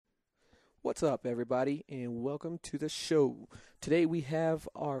What's up, everybody, and welcome to the show. Today we have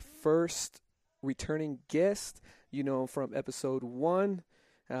our first returning guest, from episode 1,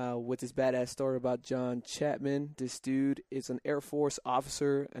 with this badass story about John Chapman. This dude is an Air Force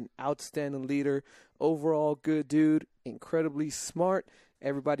officer, an outstanding leader, overall good dude, incredibly smart.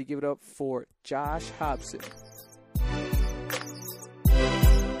 Everybody give it up for Josh Hobson.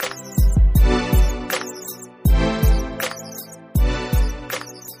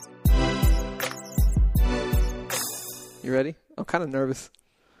 You ready? I'm kind of nervous.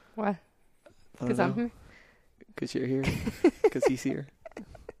 Why? Because I'm here? Because you're here. Because he's here.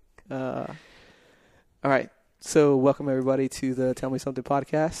 All right. So welcome, everybody, to the Tell Me Something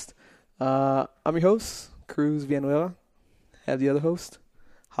podcast. I'm your host, Cruz Villanueva. Have the other host,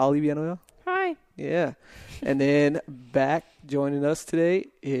 Holly Villanueva. Hi. Yeah. And then back joining us today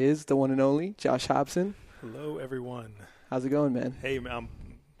is the one and only Josh Hobson. Hello, everyone. How's it going, man? Hey,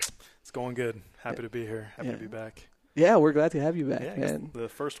 it's going good. Happy to be here. Happy to be back. Yeah, we're glad to have you back, yeah, man. The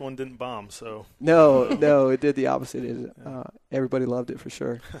first one didn't bomb, so. No, it did the opposite. Everybody loved it for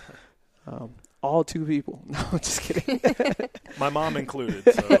sure. All 2 people. No, I'm just kidding. My mom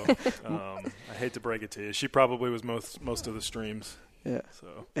included, so I hate to break it to you. She probably was most of the streams. Yeah.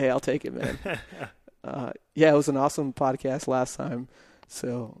 So. Hey, I'll take it, man. It was an awesome podcast last time.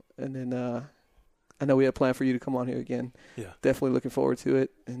 So, and then I know we had planned for you to come on here again. Yeah. Definitely looking forward to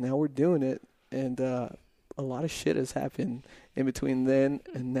it. And now we're doing it. And a lot of shit has happened in between then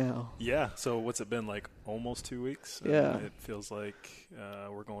and now. Yeah. So what's it been, like almost 2 weeks? Yeah. It feels like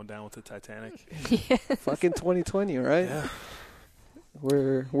we're going down with the Titanic. Yes. Fucking 2020, right? Yeah.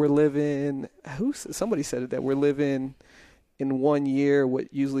 We're living. Somebody said it, that we're living in 1 year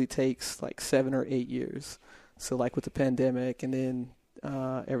what usually takes like 7 or 8 years. So like with the pandemic and then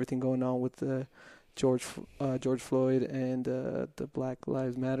everything going on with the George Floyd and the Black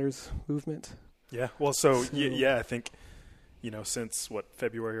Lives Matters movement. Yeah. Well, so yeah, I think, since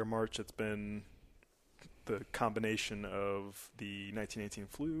February or March, it's been the combination of the 1918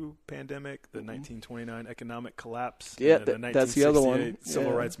 flu pandemic, the 1929 economic collapse, and the 1968 that's the other one.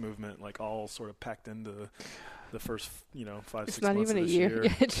 civil rights movement, like all sort of packed into the first, 5-6 months. It's not even of a this year.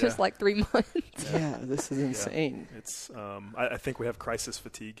 Yeah, it's just like 3 months. Yeah, this is insane. Yeah. It's I think we have crisis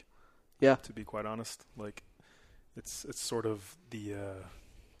fatigue. Yeah. To be quite honest, like it's sort of the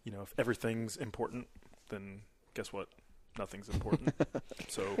if everything's important, then guess what? Nothing's important.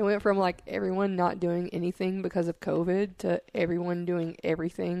 So It went from like everyone not doing anything because of COVID to everyone doing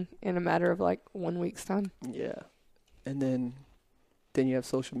everything in a matter of like 1 week's time. Yeah. And then you have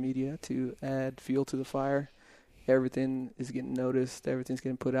social media to add fuel to the fire. Everything is getting noticed. Everything's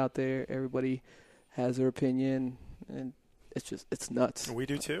getting put out there. Everybody has their opinion. And it's nuts. we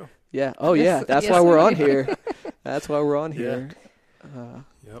do too. Yeah. Oh, yeah. That's why we're on here. That's why we're on here.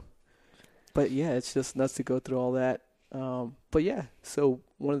 Yep. But, yeah, it's just nuts to go through all that. But, yeah, so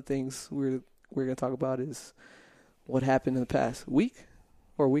one of the things we're going to talk about is what happened in the past week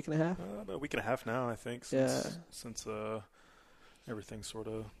or a week and a half. About a week and a half now, I think, since everything sort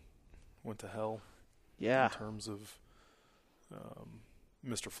of went to hell. Yeah. In terms of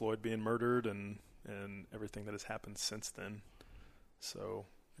Mr. Floyd being murdered and everything that has happened since then. So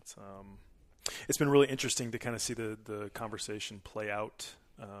it's been really interesting to kind of see the conversation play out,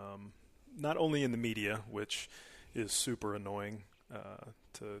 not only in the media, which is super annoying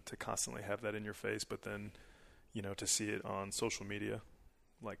to constantly have that in your face, but then to see it on social media.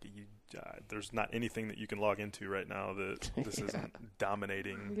 Like there's not anything that you can log into right now that this isn't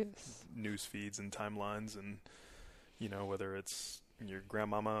dominating news feeds and timelines, and whether it's your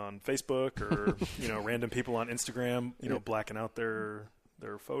grandmama on Facebook or random people on Instagram, blacking out their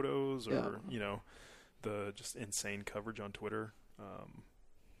photos, or the just insane coverage on Twitter.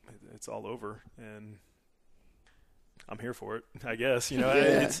 It's all over, and I'm here for it, I guess.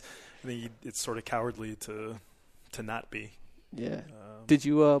 I think it's sort of cowardly to not be. Yeah. Did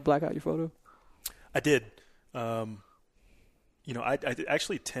you black out your photo? I did. I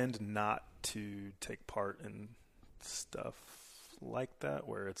actually tend not to take part in stuff like that,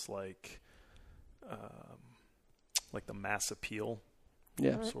 where it's like the mass appeal,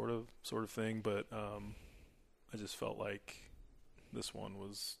 sort of thing. But I just felt like this one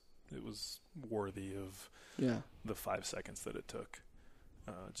was worthy of the 5 seconds that it took,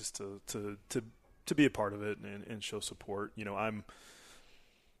 just to be a part of it and show support.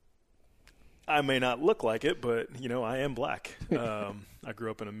 I may not look like it, but I am black. I grew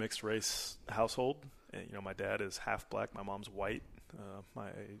up in a mixed race household, and my dad is half black, my mom's white.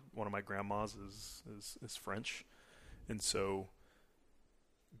 One of my grandmas is French, and so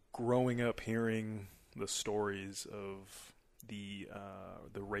growing up hearing the stories of the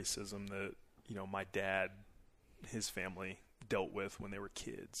racism that, you know, my dad, his family dealt with when they were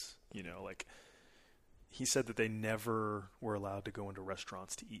kids. You know, like, he said that they never were allowed to go into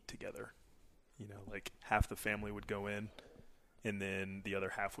restaurants to eat together. You know, like, half the family would go in, and then the other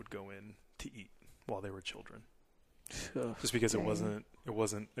half would go in to eat while they were children. Just because it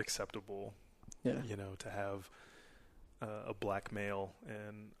wasn't acceptable, you know, to have a black male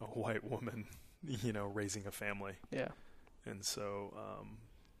and a white woman, you know, raising a family. Yeah. And so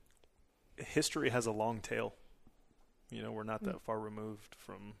history has a long tail. You know, we're not that far removed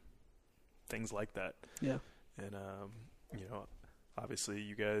from things like that. Yeah. And, you know, obviously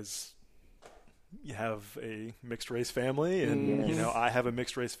you guys, you have a mixed race family, and, you know, I have a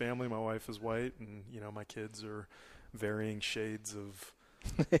mixed race family. My wife is white, and, you know, my kids are varying shades of,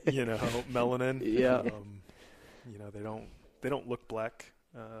 you know, melanin. Yeah. You know, they don't look black.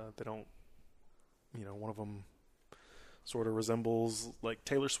 They don't, you know, one of them sort of resembles like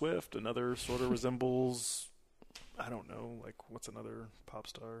Taylor Swift. Another sort of resembles, I don't know, like, what's another pop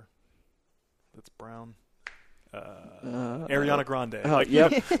star that's brown? Ariana Grande. Yep. You know,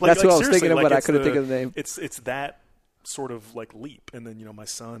 that's what I was thinking of, but I couldn't think of the name. It's that sort of like leap. And then, you know, my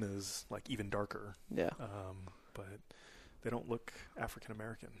son is like even darker. Yeah. But they don't look African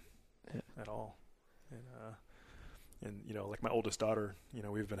American at all. And, you know, like my oldest daughter, you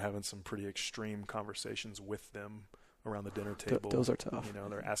know, we've been having some pretty extreme conversations with them around the dinner table. Those are tough. You know,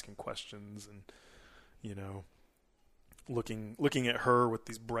 they're asking questions and, you know, looking at her with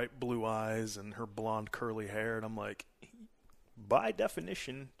these bright blue eyes and her blonde curly hair, and I'm like, by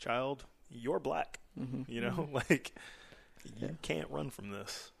definition, child, you're black. Mm-hmm. You know, like, you can't run from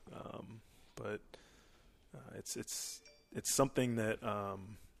this. But it's something that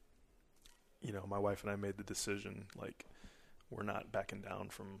you know, my wife and I made the decision, like, we're not backing down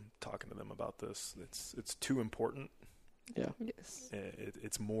from talking to them about this. It's too important. Yeah. Yes.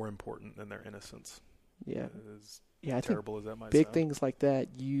 It's more important than their innocence. Yeah. I terrible as that might big sound. Things like that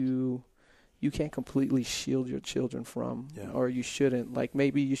you can't completely shield your children from, or you shouldn't. Like,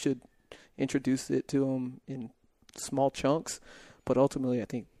 maybe you should introduce it to them in small chunks, but ultimately I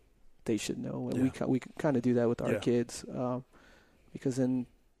think they should know, and we kind of do that with our kids, because then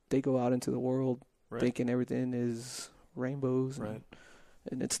they go out into the world thinking everything is rainbows,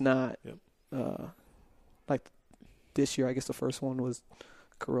 and it's not. Yep. Like this year, I guess the first one was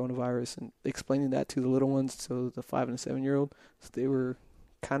coronavirus, and explaining that to the little ones, so the 5 and 7-year-old, so they were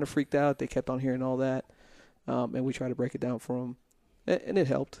kind of freaked out. They kept on hearing all that, and we tried to break it down for them, and it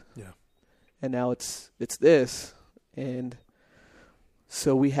helped. Yeah. And now it's this, and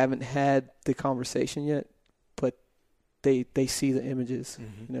so we haven't had the conversation yet, but they see the images.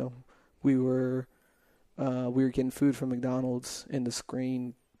 Mm-hmm. You know, we were getting food from McDonald's, and the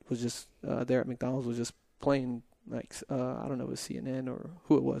screen was just there at McDonald's was just playing, like, I don't know, it was CNN or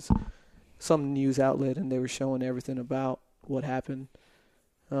who it was, some news outlet, and they were showing everything about what happened.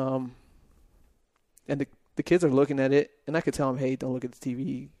 And the kids are looking at it, and I could tell them, hey, don't look at the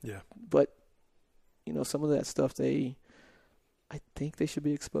TV. Yeah. But, you know, some of that stuff I think they should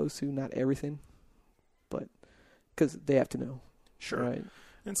be exposed to, not everything, but because they have to know. Sure. Right.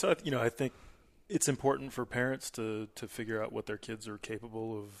 And so, you know, I think it's important for parents to figure out what their kids are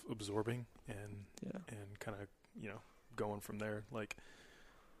capable of absorbing and kind of, you know, going from there. Like,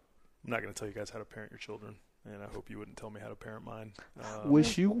 I'm not going to tell you guys how to parent your children, and I hope you wouldn't tell me how to parent mine.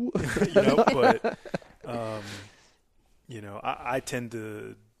 Wish you would. You know, but, you know, I tend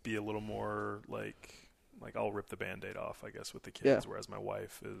to be a little more like I'll rip the Band-Aid off, I guess, with the kids, whereas my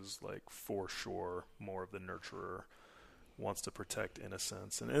wife is, like, for sure more of the nurturer, wants to protect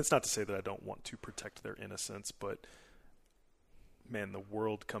innocence. And it's not to say that I don't want to protect their innocence, but, man, the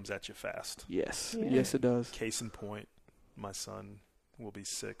world comes at you fast. Yes. Yeah. Yes, it does. Case in point, my son will be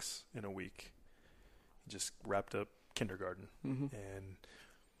 6 in a week. He just wrapped up kindergarten. Mm-hmm. And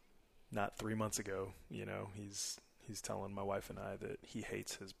not 3 months ago, you know, he's telling my wife and I that he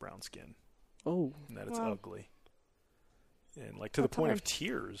hates his brown skin. Oh. And that it's ugly. And, like, to the point of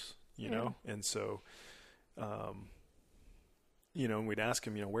tears, you know? And so, you know, and we'd ask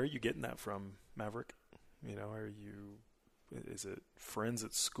him, you know, where are you getting that from, Maverick? You know, is it friends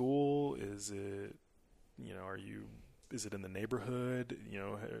at school? Is it, you know, is it in the neighborhood? You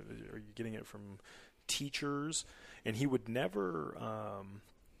know, are you getting it from teachers? And he would never,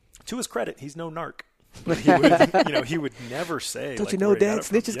 to his credit, he's no narc. But he would never say. Don't, like, you know, Dad,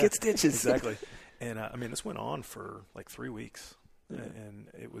 snitches get stitches. Exactly. And I mean, this went on for like 3 weeks, and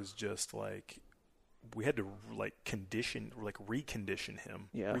it was just like we had to recondition him,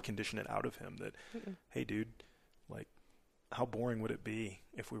 recondition it out of him that, hey, dude, like, how boring would it be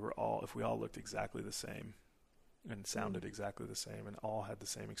if we all looked exactly the same? and sounded exactly the same, and all had the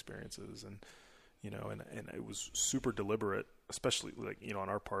same experiences. And, and it was super deliberate, especially like, on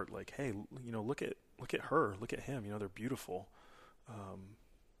our part, like, hey, look at her, look at him, they're beautiful.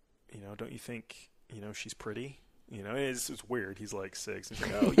 Don't you think, she's pretty? It's weird. He's like 6 and he's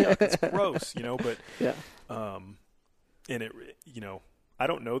like, oh yeah, it's gross, but, yeah. And it, I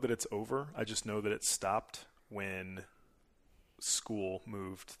don't know that it's over. I just know that it stopped when school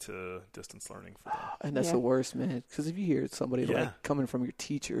moved to distance learning for them. And that's the worst, man. Because if you hear somebody like coming from your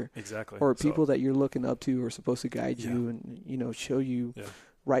teacher, exactly, or people that you're looking up to, are supposed to guide you and show you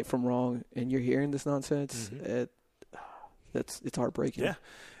right from wrong, and you're hearing this nonsense, it's heartbreaking. Yeah,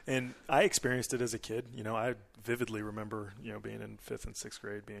 and I experienced it as a kid. I vividly remember being in 5th and 6th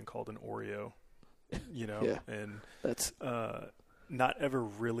grade being called an Oreo. And that's not ever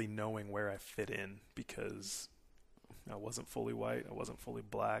really knowing where I fit in because I wasn't fully white. I wasn't fully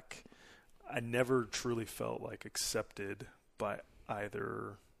black. I never truly felt like accepted by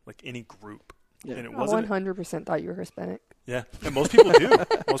either like any group. Yeah. And it wasn't. 100% thought you were Hispanic. Yeah, and most people do.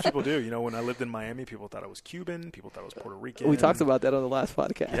 Most people do. When I lived in Miami, people thought I was Cuban. People thought I was Puerto Rican. We talked about that on the last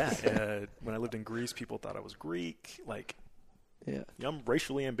podcast. Yeah. When I lived in Greece, people thought I was Greek. Like, I'm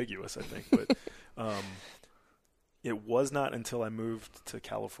racially ambiguous, I think. But it was not until I moved to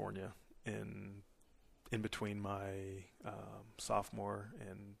California in between my sophomore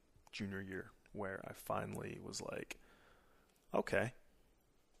and junior year where I finally was like, okay,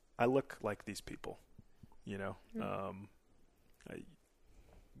 I look like these people,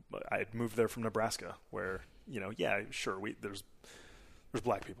 I had moved there from Nebraska where, sure, there's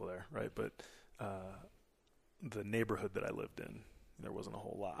black people there, right? But the neighborhood that I lived in, there wasn't a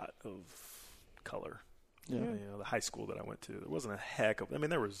whole lot of color. Yeah. The high school that I went to, there wasn't a heck of,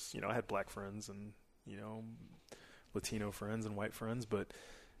 there was, I had black friends and, Latino friends and white friends, but,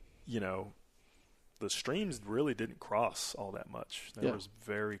 the streams really didn't cross all that much. There was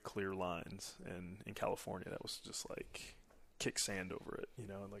very clear lines, and in California, that was just like kick sand over it,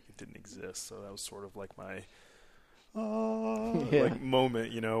 like it didn't exist. So that was sort of like my like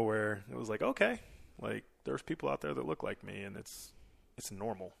moment, where it was like, okay, like there's people out there that look like me, and it's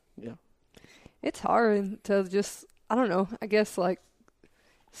normal. Yeah, it's hard to just, I don't know, I guess like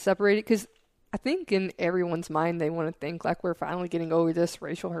separate it, because I think in everyone's mind they want to think like we're finally getting over this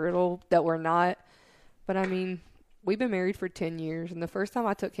racial hurdle that we're not. But we've been married for 10 years, and the first time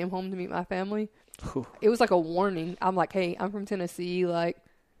I took him home to meet my family, it was like a warning. I'm like, hey, I'm from Tennessee. Like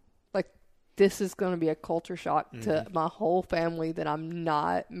this is going to be a culture shock to my whole family that I'm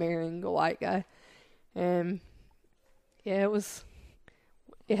not marrying a white guy. And yeah,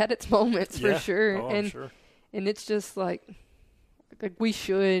 it had its moments for sure. I'm sure. And it's just like we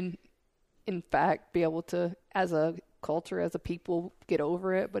should, in fact, be able to, as a culture, as a people, get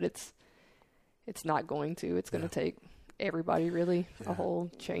over it. But it's not going to. It's going to take everybody really a whole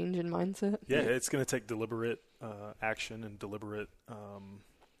change in mindset. Yeah, it's going to take deliberate action and deliberate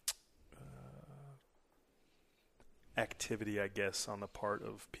activity, I guess, on the part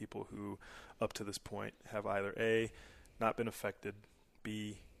of people who, up to this point, have either A, not been affected,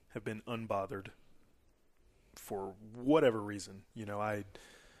 B, have been unbothered for whatever reason. I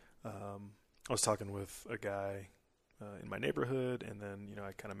was talking with a guy in my neighborhood, and then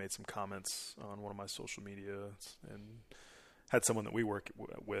I kind of made some comments on one of my social media, and had someone that we work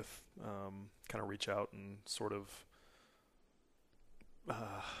with kind of reach out and sort of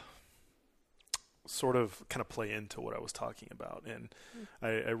kind of play into what I was talking about, and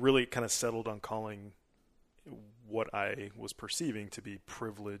I really kind of settled on calling what I was perceiving to be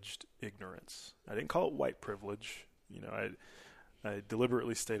privileged ignorance. I didn't call it white privilege, I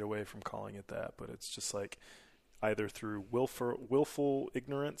deliberately stayed away from calling it that, but it's just like either through willful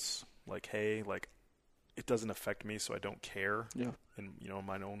ignorance, like, hey, like it doesn't affect me, so I don't care. Yeah. And,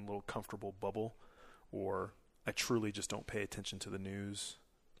 my own little comfortable bubble, or I truly just don't pay attention to the news,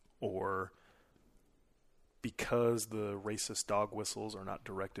 or because the racist dog whistles are not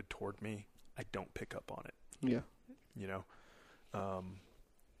directed toward me, I don't pick up on it. Yeah.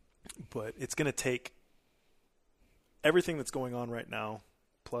 But it's going to take everything that's going on right now,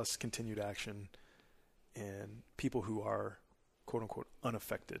 plus continued action, and people who are, quote unquote,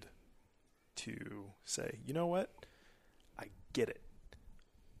 unaffected, to say, you know what? I get it.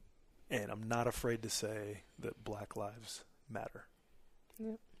 And I'm not afraid to say that Black lives matter.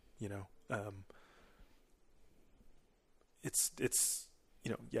 Yep. It's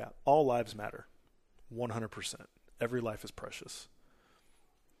all lives matter. 100%. Every life is precious.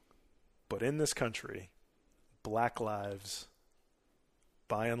 But in this country, Black lives,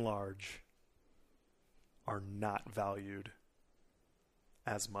 by and large, are not valued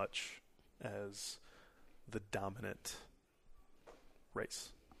as much as the dominant race.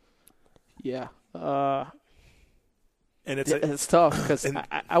 Yeah. And it's tough because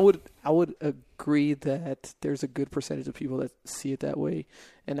I would agree that there's a good percentage of people that see it that way,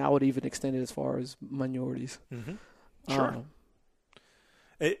 and I would even extend it as far as minorities. Mm-hmm. Sure.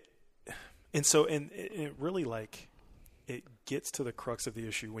 It really, like, it gets to the crux of the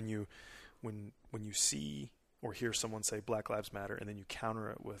issue when you see or hear someone say Black Lives Matter and then you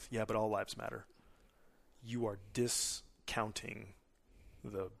counter it with, yeah, but all lives matter. You are discounting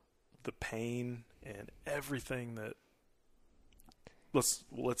the pain and everything that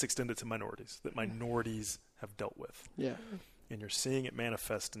let's extend it to minorities that minorities have dealt with. Yeah. And you're seeing it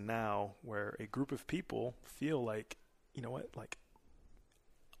manifest now where a group of people feel like, you know what, like,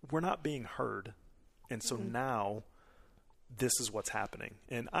 we're not being heard. And so now this is what's happening.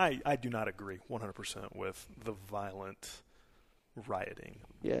 And I do not agree 100% with the violent rioting,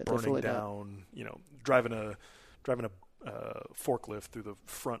 burning down, driving a forklift through the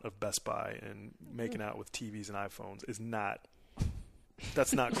front of Best Buy and making out with TVs and iPhones is not,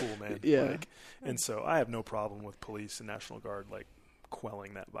 that's not cool, man. Yeah. Like, and so I have no problem with police and National Guard, like,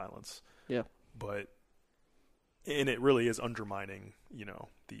 quelling that violence. Yeah. And it really is undermining,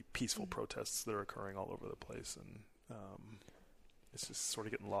 the peaceful protests that are occurring all over the place. And it's just sort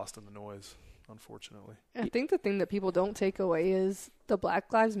of getting lost in the noise, unfortunately. I think the thing that people don't take away is the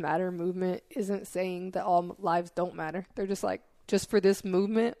Black Lives Matter movement isn't saying that all lives don't matter. They're just like, just for this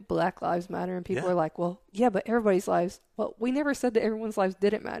movement, Black Lives Matter. And people are like, well, yeah, but everybody's lives. Well, we never said that everyone's lives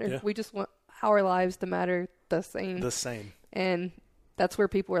didn't matter. Yeah. We just want our lives to matter the same. The same. And that's where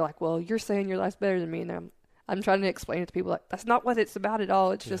people are like, well, you're saying your life's better than me. And I'm trying to explain it to people like, that's not what it's about at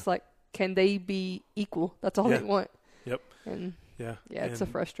all. It's just like, can they be equal? That's all they want. Yep. And it's a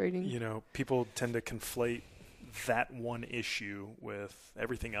frustrating. People tend to conflate that one issue with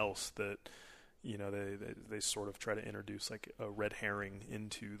everything else that, they sort of try to introduce like a red herring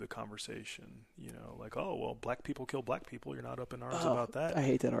into the conversation, like, oh, well, black people kill black people. You're not up in arms about that. I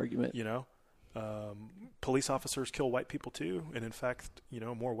hate that argument. Police officers kill white people too. And in fact,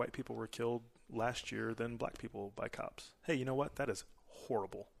 more white people were killed last year than black people by cops. Hey, you know what? That is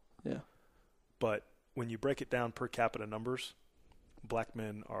horrible. Yeah. But when you break it down per capita numbers, black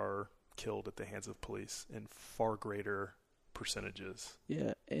men are killed at the hands of police in far greater percentages.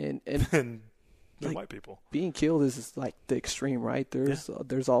 Yeah. And than like, white people. Being killed is like the extreme, right?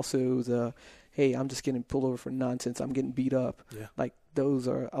 There's also the, hey, I'm just getting pulled over for nonsense. I'm getting beat up. Yeah. Like those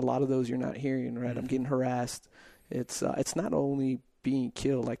are a lot of those you're not hearing, right? Mm-hmm. I'm getting harassed. It's not only being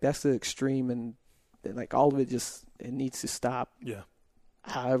killed, like that's the extreme, and like all of it it needs to stop. Yeah.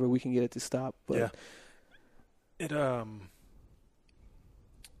 However we can get it to stop. But it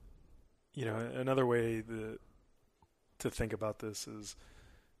another way to think about this is,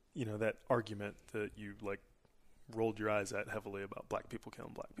 that argument that you like rolled your eyes at heavily about black people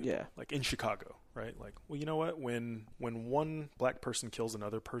killing black people. Yeah. Like in Chicago, right? Like, well, you know what? When one black person kills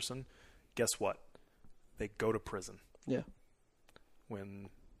another person, guess what? They go to prison. Yeah. When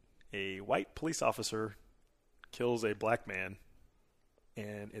a white police officer kills a black man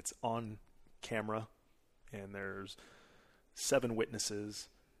and it's on camera and there's 7 witnesses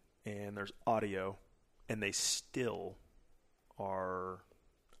and there's audio and they still are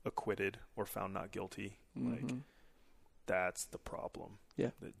acquitted or found not guilty, like, that's the problem. Yeah.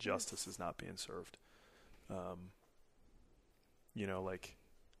 That justice is not being served.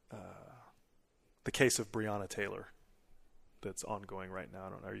 The case of Breonna Taylor that's ongoing right now. I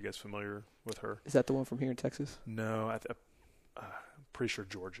don't know. Are you guys familiar with her? Is that the one from here in Texas? No, I'm pretty sure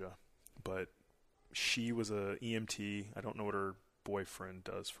Georgia. But she was a EMT. I don't know what her boyfriend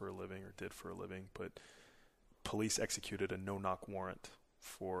does for a living or did for a living, but police executed a no-knock warrant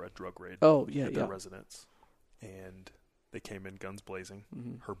for a drug raid at their residence. And they came in guns blazing.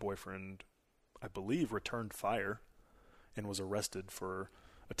 Mm-hmm. Her boyfriend, I believe, returned fire and was arrested for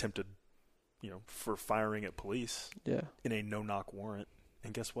attempted, for firing at police in a no-knock warrant.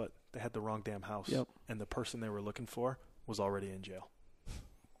 And guess what? They had the wrong damn house. Yep. And the person they were looking for was already in jail.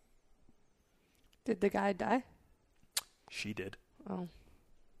 Did the guy die? She did. Oh.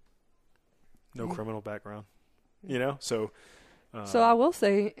 No criminal background. So I will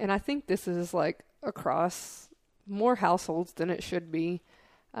say, and I think this is like across more households than it should be.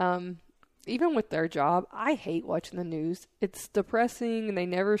 Even with their job, I hate watching the news. It's depressing and they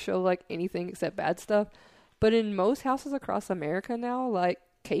never show like anything except bad stuff. But in most houses across America now, like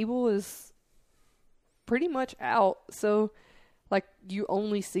cable is pretty much out. So like you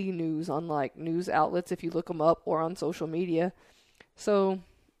only see news on like news outlets if you look them up or on social media. So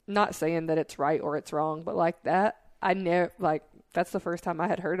not saying that it's right or it's wrong, but like that, I never, like, that's the first time I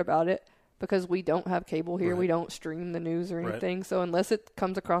had heard about it. because we don't have cable here. Right. We don't stream the news or anything. Right. So unless it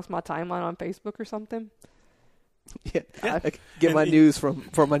comes across my timeline on Facebook or something. Yeah. I get my news from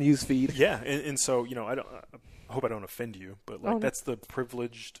my news feed. Yeah. And so, I hope I don't offend you, but like that's the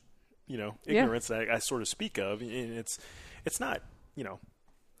privileged, ignorance that I sort of speak of. And it's not, you're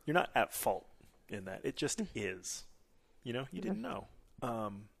not at fault in that. It just is, you didn't know.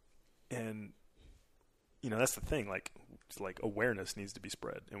 And, that's the thing, like awareness needs to be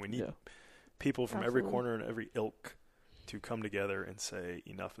spread, and we need people from every corner and every ilk to come together and say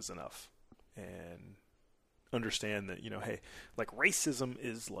enough is enough, and understand that, hey, like racism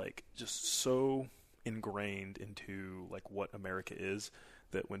is like just so ingrained into like what America is,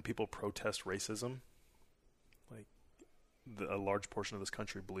 that when people protest racism, like a large portion of this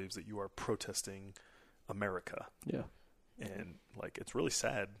country believes that you are protesting America. Yeah. And like, it's really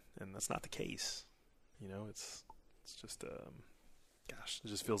sad, and that's not the case. It's just, it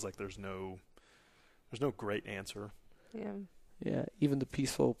just feels like there's no great answer. Yeah. Yeah. Even the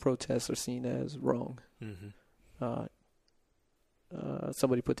peaceful protests are seen as wrong. Mm-hmm.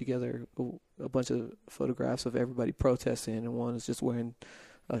 Somebody put together a bunch of photographs of everybody protesting, and one is just wearing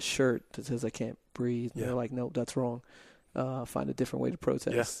a shirt that says "I can't breathe." Yeah. They're like, "No, that's wrong. Find a different way to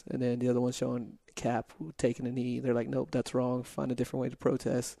protest." Yeah. And then the other one showing Cap taking a knee. They're like, "Nope, that's wrong. Find a different way to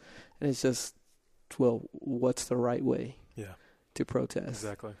protest." And it's just, well, what's the right way? Yeah. To protest?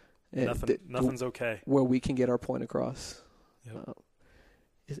 Exactly. And nothing's okay. Where we can get our point across. Yep.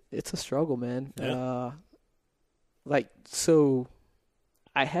 It's a struggle, man. Yeah. So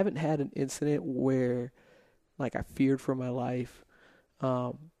I haven't had an incident where, like, I feared for my life.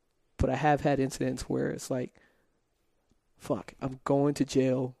 But I have had incidents where it's like, fuck, I'm going to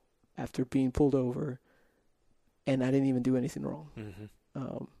jail after being pulled over, and I didn't even do anything wrong.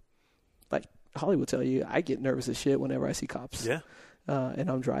 Mm-hmm. Like Holly will tell you, I get nervous as shit whenever I see cops. Yeah. And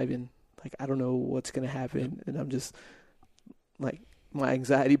I'm driving. Like, I don't know what's going to happen. And I'm just, like, my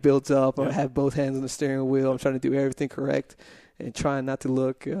anxiety builds up. I have both hands on the steering wheel. I'm trying to do everything correct and trying not to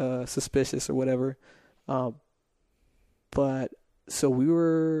look suspicious or whatever. But so we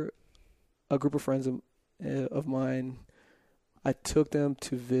were a group of friends of mine. I took them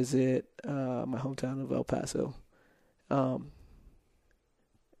to visit my hometown of El Paso.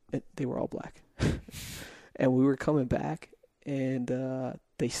 They were all black. And we were coming back, and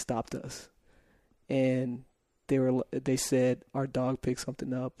they stopped us. And they said our dog picked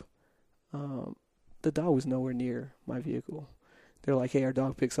something up. The dog was nowhere near my vehicle. They're like, "Hey, our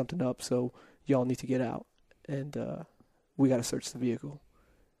dog picked something up, so y'all need to get out, and we got to search the vehicle."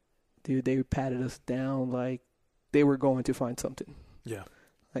 Dude, they patted us down like they were going to find something. Yeah.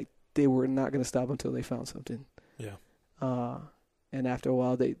 Like they were not going to stop until they found something. Yeah. And after a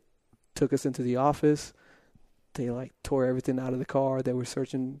while, they took us into the office. They like tore everything out of the car. They were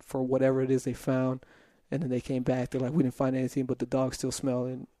searching for whatever it is they found. And then they came back. They're like, "We didn't find anything, but the dog still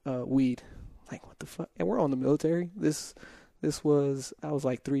smelling weed." Like, what the fuck? And we're on the military. I was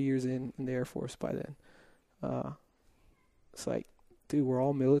like 3 years in the Air Force by then. It's like, dude, we're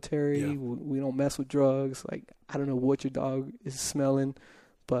all military. Yeah. We don't mess with drugs. Like, I don't know what your dog is smelling,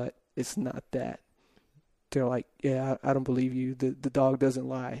 but it's not that. They're like, "Yeah, I don't believe you. The dog doesn't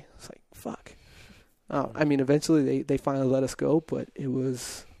lie." It's like, fuck. I mean, eventually they finally let us go, but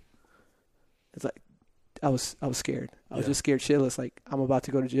it's like, I was scared. I was just scared shitless. Like, I'm about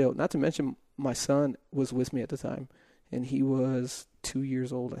to go to jail. Not to mention, my son was with me at the time, and he was 2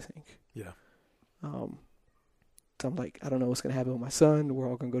 years old, I think. Yeah. So I'm like, I don't know what's going to happen with my son. We're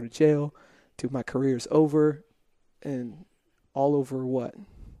all going to go to jail. Dude, my career's over. And all over what?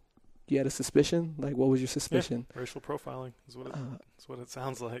 You had a suspicion? Like, what was your suspicion? Yeah. Racial profiling is what it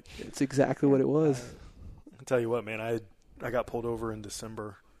sounds like. It's exactly what it was. I'll tell you what, man. I got pulled over in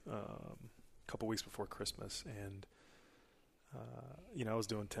December, a couple weeks before Christmas, and I was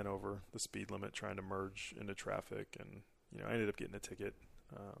doing 10 over the speed limit, trying to merge into traffic, and I ended up getting a ticket.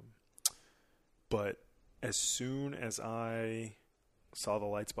 But as soon as I saw the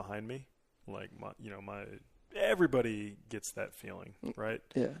lights behind me, like everybody gets that feeling, right?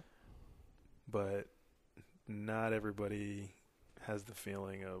 Yeah. But not everybody has the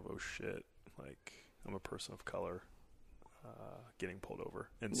feeling of, oh shit, like I'm a person of color getting pulled over.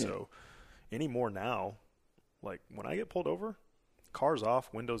 And so anymore now, like when I get pulled over, car's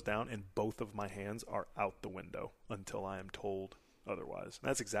off, windows down, and both of my hands are out the window until I am told otherwise. And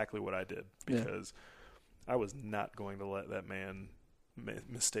that's exactly what I did, because I was not going to let that man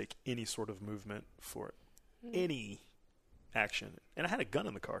mistake any sort of movement for any action. And I had a gun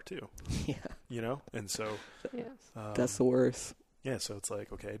in the car too. Yeah. And so that's the worst. Yeah, so it's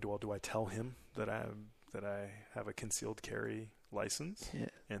like, okay, do I tell him that I have a concealed carry license,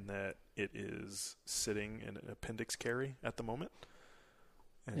 and that it is sitting in an appendix carry at the moment.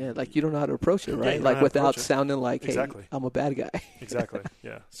 And Yeah, like you don't know how to approach it, right? you don't Like know how to without approach it. sounding like, hey, Exactly. I'm a bad guy. Exactly.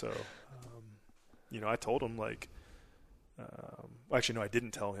 Yeah. So, I told him actually, no, I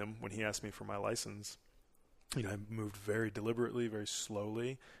didn't tell him when he asked me for my license. I moved very deliberately, very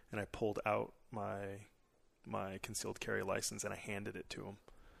slowly, and I pulled out my concealed carry license and I handed it to him.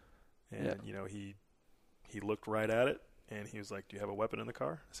 And, he looked right at it and he was like, "Do you have a weapon in the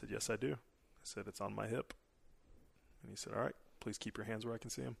car?" I said, "Yes, I do." I said, "It's on my hip." And he said, "All right, please keep your hands where I can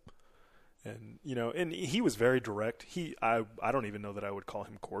see them." And, and he was very direct. I don't even know that I would call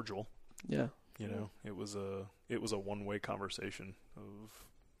him cordial. Yeah. It was a one-way conversation of,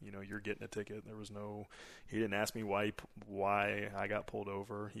 you're getting a ticket. He didn't ask me why I got pulled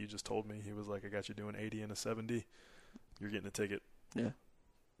over. He just told me, he was like, "I got you doing 80 and a 70. You're getting a ticket." Yeah.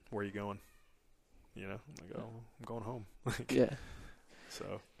 "Where are you going?" I'm like, "Oh, I'm going home." Yeah.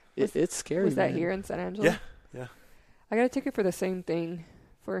 So It's scary. Was that man. here in San Angelo? Yeah. I got a ticket for the same thing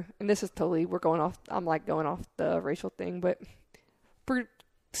and this is totally, I'm like going off the racial thing, but for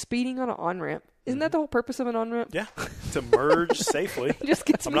speeding on an on-ramp. Isn't that the whole purpose of an on-ramp? Yeah. To merge safely. It just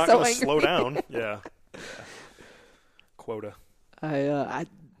gets I'm me not so going to angry. slow down. Yeah. Quota. I've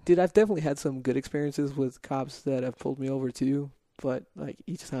definitely had some good experiences with cops that have pulled me over too, but like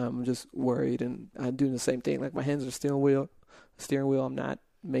each time I'm just worried and I'm doing the same thing. Like my hands are steering wheel. I'm not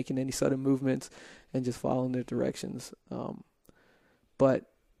making any sudden movements and just following their directions. But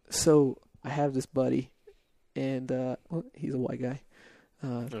so I have this buddy and he's a white guy.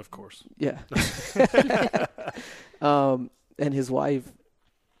 Of course. Yeah. And his wife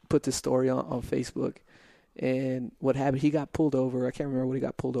put this story on Facebook. And what happened, he got pulled over. I can't remember what he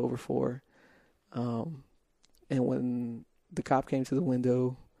got pulled over for. And when the cop came to the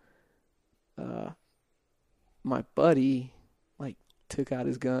window, my buddy, took out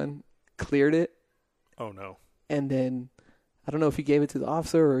his gun, cleared it. Oh, no. And then, I don't know if he gave it to the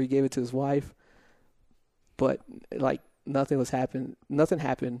officer or he gave it to his wife. But, nothing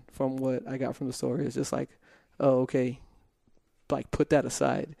happened from what I got from the story. It's just oh, okay. Put that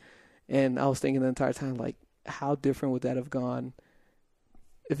aside. And I was thinking the entire time, how different would that have gone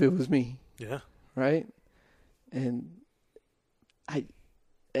if it was me? Yeah. Right? And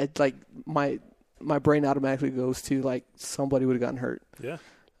my brain automatically goes to somebody would have gotten hurt. Yeah.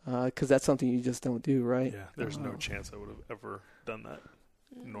 Because that's something you just don't do, right? Yeah. There's no chance I would have ever done that,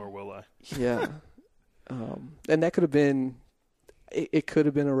 nor will I. Yeah. And that could have been, it could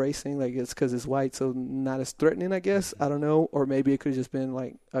have been a race thing, it's because it's white, so not as threatening, I guess. I don't know. Or maybe it could have just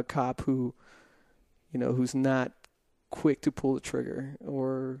been a cop who, who's not quick to pull the trigger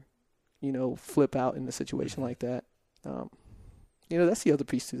or, flip out in a situation like that. That's the other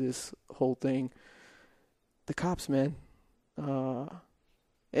piece to this whole thing. The cops, man.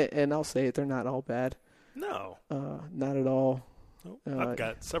 And I'll say it, they're not all bad. No. Not at all. Nope. I've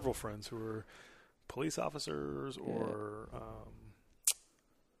got several friends who are police officers or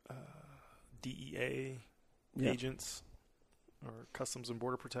DEA agents or Customs and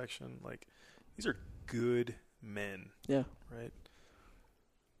Border Protection. These are good men. Yeah. Right?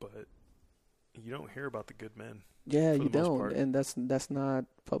 But you don't hear about the good men. Yeah, for you the most don't. part. And that's not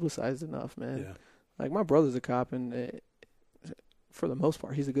publicized enough, man. Yeah. My brother's a cop, and for the most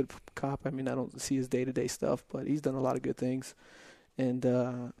part, he's a good cop. I mean, I don't see his day-to-day stuff, but he's done a lot of good things. And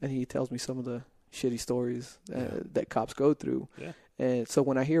he tells me some of the shitty stories that cops go through. Yeah. And so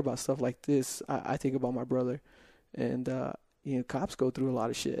when I hear about stuff like this, I think about my brother. And, cops go through a lot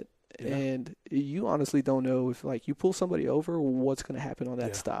of shit. Yeah. And you honestly don't know if, you pull somebody over, what's going to happen on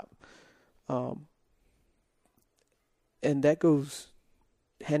that stop. And that goes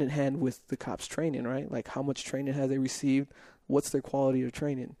hand in hand with the cops' training, right? How much training have they received? What's their quality of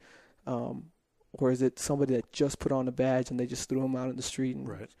training? Or is it somebody that just put on a badge and they just threw them out in the street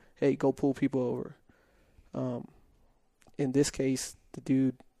and, hey, go pull people over? In this case, the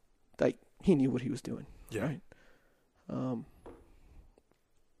dude, he knew what he was doing. Yeah. Right?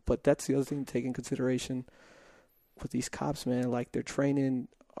 But that's the other thing to take in consideration with these cops, man. Their training,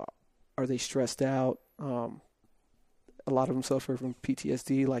 are they stressed out? A lot of them suffer from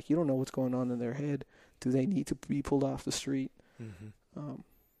PTSD. You don't know what's going on in their head. Do they need to be pulled off the street? Mm-hmm.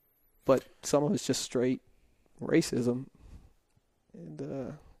 But some of it's just straight racism.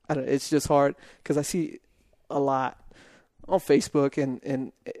 And it's just hard because I see a lot on Facebook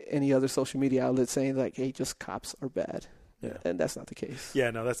and any other social media outlet saying hey, just cops are bad. Yeah. And that's not the case.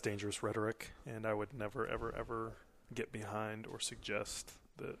 Yeah, no, that's dangerous rhetoric, and I would never, ever, ever get behind or suggest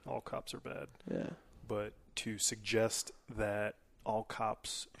that all cops are bad. Yeah. But to suggest that all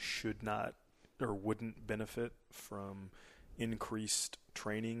cops should not or wouldn't benefit from increased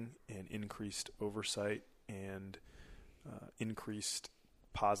training and increased oversight and increased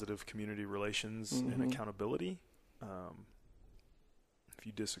positive community relations and accountability. If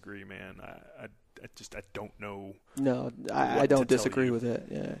you disagree, man, I don't know. No, I don't disagree with that.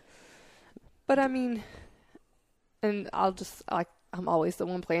 Yeah. But I mean, and I'm always the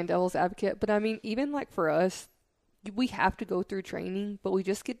one playing devil's advocate, but I mean, even like for us, we have to go through training, but we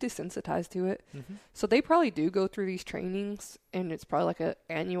just get desensitized to it. So they probably do go through these trainings, and it's probably like an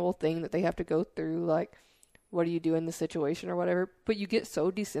annual thing that they have to go through, like, what do you do in this situation or whatever. But you get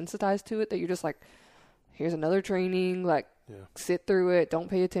so desensitized to it that you're just like, here's another training, like, sit through it, don't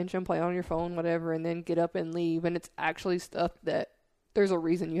pay attention, play on your phone, whatever, and then get up and leave. And it's actually stuff that there's a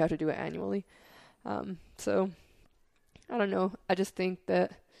reason you have to do it annually. So I don't know. I just think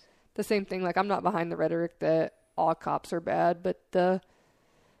that the same thing, like, I'm not behind the rhetoric that all cops are bad, but there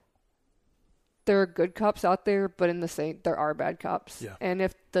are good cops out there, but in the same, there are bad cops. Yeah. And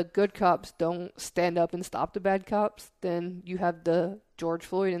if the good cops don't stand up and stop the bad cops, then you have the George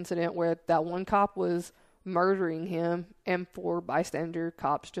Floyd incident where that one cop was murdering him, and 4 bystander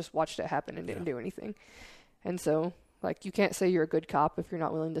cops just watched it happen and didn't do anything. And so, like, you can't say you're a good cop if you're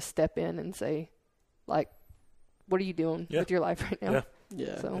not willing to step in and say, like, what are you doing with your life right now?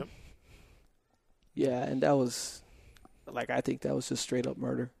 Yeah. So. Yeah, and that was, like, I think that was just straight up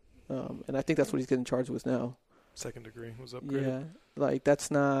murder. And I think that's what he's getting charged with now. Second degree was upgraded. Yeah, like,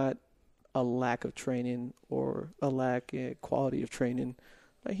 that's not a lack of training or a lack in quality of training.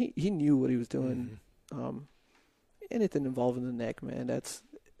 Like, he knew what he was doing. Anything involving the neck, man, it's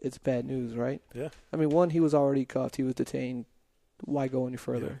bad news, right? Yeah. I mean, one, he was already cuffed. He was detained. Why go any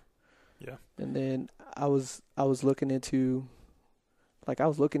further? Yeah. And then I was looking into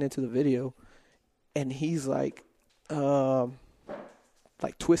the video, and he's like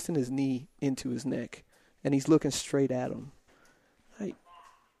twisting his knee into his neck, and he's looking straight at him. Like,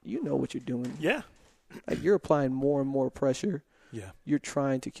 you know what you're doing. Yeah. Like, you're applying more and more pressure. Yeah. You're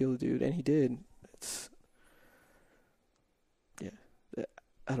trying to kill the dude, and he did.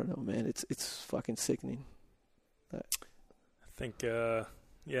 I don't know, man. It's fucking sickening. I think,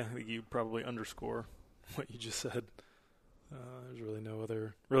 you probably underscore what you just said. There's really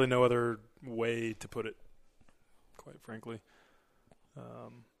no other way to put it, quite frankly.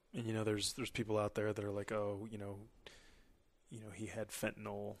 And there's people out there that are like, oh, he had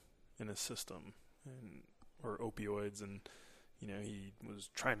fentanyl in his system or opioids, and he was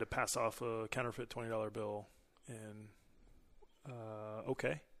trying to pass off a counterfeit $20 bill, and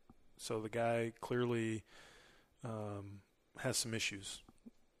okay, so the guy clearly has some issues,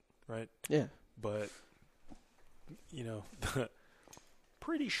 right? Yeah. But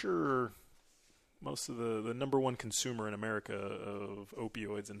pretty sure most of the number one consumer in America of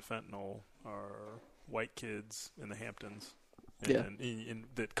opioids and fentanyl are white kids in the Hamptons, and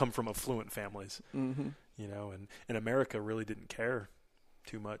that come from affluent families. And America really didn't care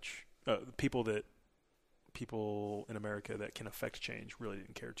too much. People in America that can affect change really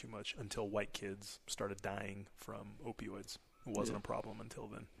didn't care too much until white kids started dying from opioids. It wasn't a problem until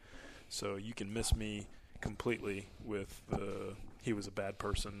then. So you can miss me completely with he was a bad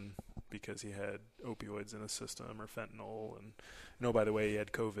person because he had opioids in his system or fentanyl, and by the way, he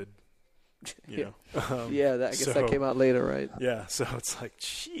had COVID. You know. I guess that came out later, right? Yeah, so it's like,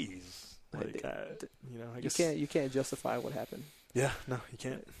 jeez, like I guess you can't justify what happened. Yeah, no, you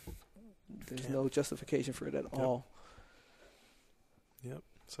can't. There's no justification for it at all. Yep.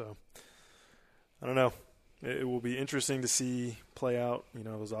 So I don't know. It will be interesting to see play out.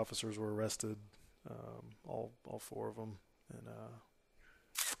 Those officers were arrested, all 4 of them, and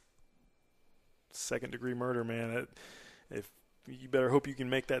second-degree murder, man. If you better hope you can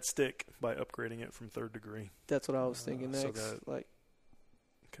make that stick by upgrading it from third degree. That's what I was thinking next.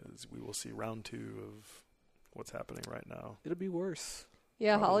 Because we will see round 2 of what's happening right now. It'll be worse.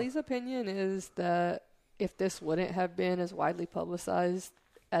 Yeah, Holly's opinion is that if this wouldn't have been as widely publicized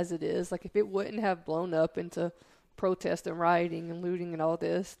as it is, like if it wouldn't have blown up into protest and rioting and looting and all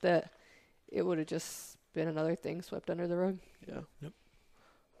this, that it would have just been another thing swept under the rug. Yeah. Yep.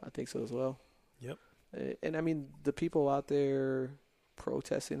 I think so as well. Yep. And I mean, the people out there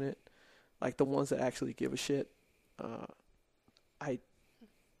protesting it, like the ones that actually give a shit, I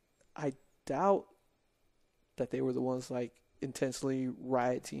doubt that they were the ones like intensely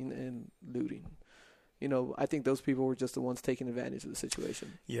rioting and looting. I think those people were just the ones taking advantage of the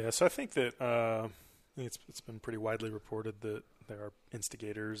situation. Yeah, so I think that it's been pretty widely reported that there are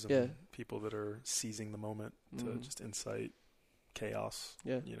instigators and people that are seizing the moment to just incite chaos.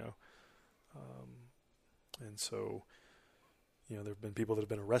 Yeah. And so, there have been people that have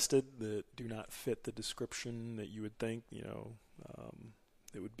been arrested that do not fit the description that you would think,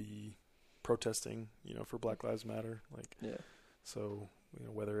 that would be protesting, for Black Lives Matter. So,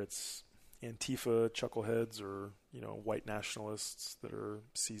 whether it's Antifa chuckleheads or, white nationalists that are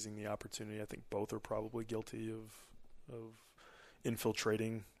seizing the opportunity, I think both are probably guilty of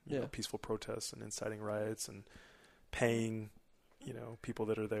infiltrating, peaceful protests and inciting riots and paying, people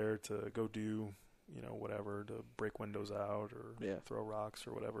that are there to go do, whatever, to break windows out or throw rocks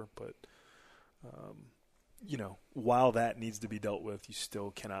or whatever. But, while that needs to be dealt with, you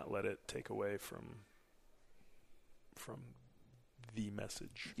still cannot let it take away from the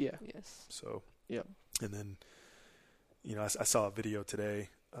message. Yeah. Yes. So, yeah. And then, I saw a video today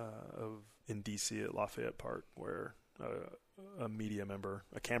in D.C. at Lafayette Park where a media member,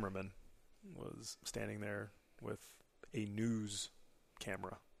 a cameraman, was standing there with a news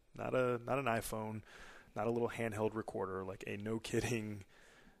camera, not an iPhone, not a little handheld recorder, like a no kidding,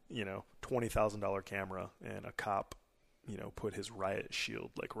 $20,000 camera, and a cop, put his riot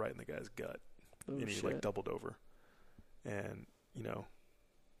shield like right in the guy's gut, and he like doubled over, and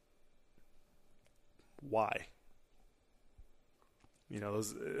why?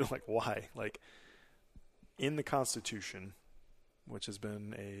 Those like why? Like in the Constitution, which has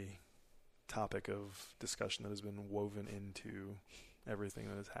been a topic of discussion that has been woven into everything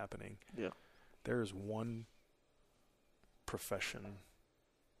that is happening. Yeah. There is one profession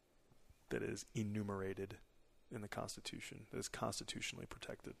that is enumerated in the Constitution that is constitutionally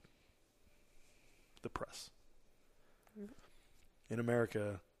protected. The press. In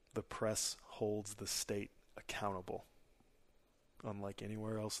America, the press holds the state accountable, unlike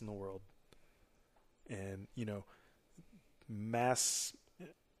anywhere else in the world. And, mass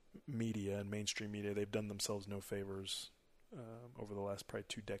media and mainstream media, they've done themselves no favors over the last probably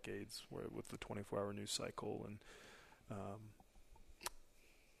 2 decades with the 24-hour news cycle and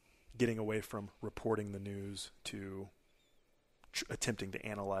getting away from reporting the news to attempting to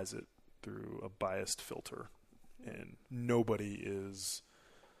analyze it through a biased filter. And nobody is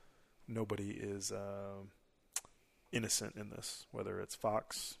innocent in this, whether it's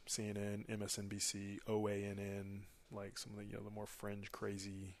Fox, CNN, MSNBC, OANN, like some of the the more fringe,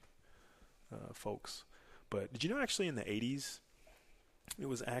 crazy folks. But did you know actually in the 80s, it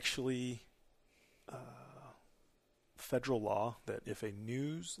was actually federal law that if a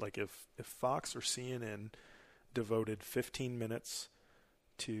news, like if Fox or CNN devoted 15 minutes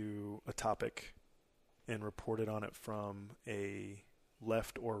to a topic and reported on it from a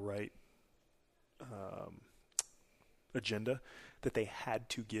left or right agenda, that they had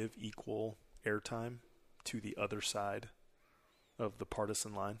to give equal airtime to the other side of the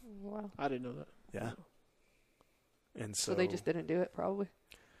partisan line. Wow. I didn't know that. Yeah. No. And So they just didn't do it, probably.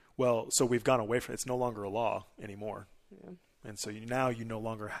 Well, so we've gone away from it. It's no longer a law anymore. Yeah. And so now you no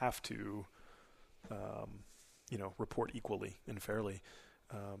longer have to, report equally and fairly.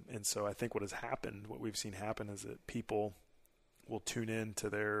 And so I think what has happened, what we've seen happen is that people will tune in to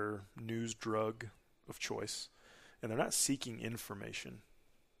their news drug of choice, and they're not seeking information.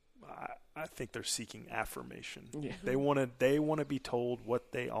 I think they're seeking affirmation. Yeah. They want to be told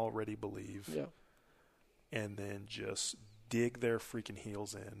what they already believe, and then just dig their freaking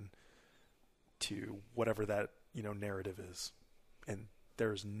heels in to whatever that narrative is. And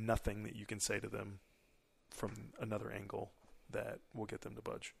there's nothing that you can say to them from another angle that will get them to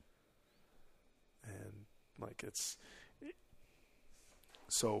budge. And like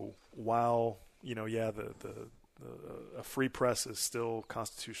so while a free press is still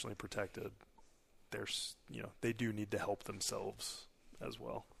constitutionally protected, there's they do need to help themselves as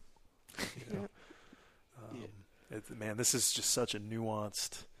well. Man, this is just such a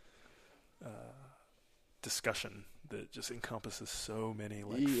nuanced discussion that just encompasses so many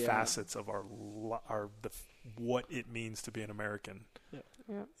facets of what it means to be an American.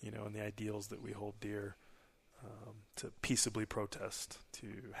 And the ideals that we hold dear, to peaceably protest, to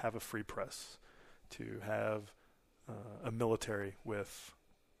have a free press, to have a military with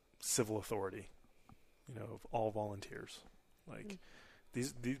civil authority, of all volunteers. Like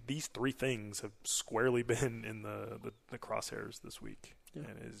these 3 things have squarely been in the crosshairs this week,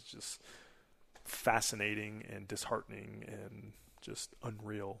 and it's just fascinating and disheartening and just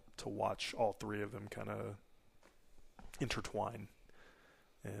unreal to watch all 3 of them kind of intertwine.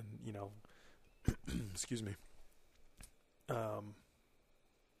 And excuse me, kind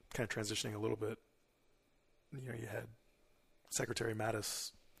of transitioning a little bit, you had Secretary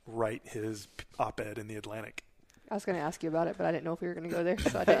Mattis write his op-ed in the Atlantic. I was going to ask you about it, but I didn't know if we were going to go there,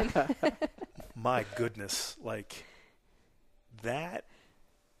 so I didn't. My goodness, like that.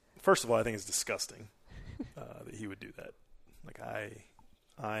 First of all, I think it's disgusting that he would do that. Like I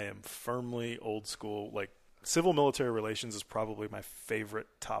am firmly old school. Like civil military relations is probably my favorite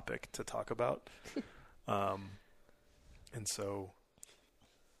topic to talk about. And so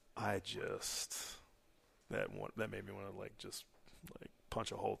I just that made me want to like just like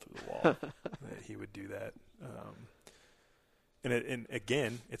punch a hole through the wall that he would do that. And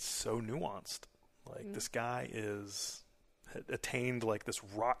again, it's so nuanced. Like this guy had attained like this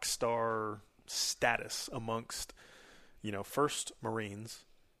rock star status amongst, first Marines,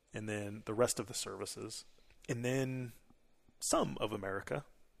 and then the rest of the services, and then some of America.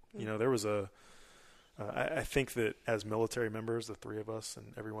 There was I think that as military members, the three of us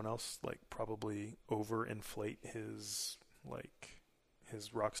and everyone else, like probably overinflate his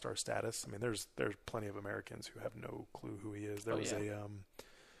rock star status. I mean, there's plenty of Americans who have no clue who he is. There was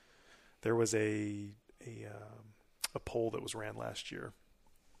a poll that was ran last year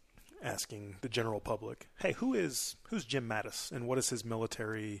asking the general public, hey, who's Jim Mattis and what is his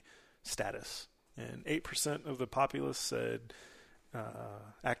military status? And 8% of the populace said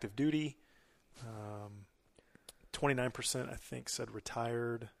active duty. 29% I think said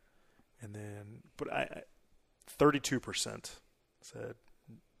retired, and then 32% said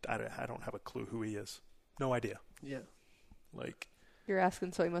I don't have a clue who he is. No idea. Yeah. Like you're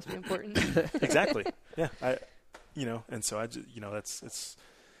asking, so he must be important. Exactly. Yeah. And so I just, it's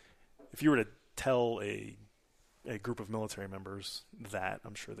if you were to tell a group of military members that,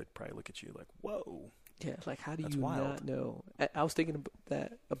 I'm sure they'd probably look at you like, whoa. Yeah, like how do That's you wild. not know? I was thinking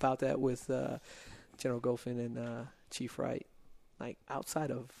about that with General Goffin and Chief Wright. Like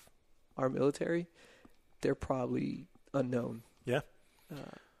outside of our military, they're probably unknown. Yeah.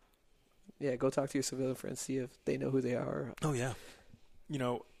 Yeah, go talk to your civilian friends, see if they know who they are. Oh yeah.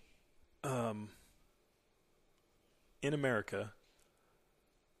 In America,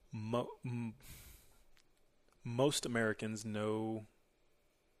 most Americans know,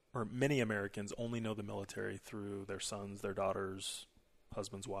 or many Americans only know the military through their sons, their daughters,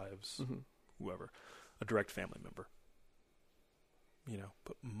 husbands, wives, whoever, a direct family member.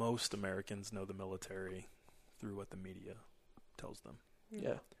 But most Americans know the military through what the media tells them.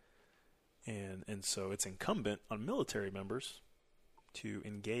 Yeah. And so it's incumbent on military members to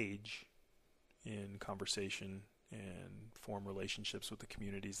engage in conversation and form relationships with the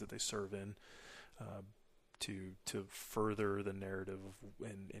communities that they serve in, to further the narrative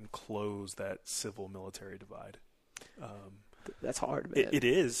and close that civil military divide. That's hard, man. It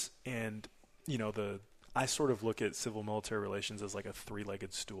is, and I sort of look at civil military relations as like a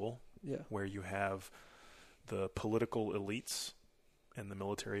three-legged stool. Yeah. Where you have the political elites and the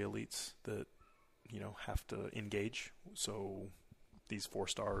military elites that have to engage. So these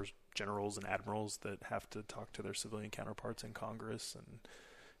 4-star generals and admirals that have to talk to their civilian counterparts in Congress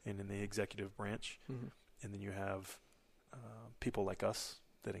and in the executive branch. Mm-hmm. And then you have people like us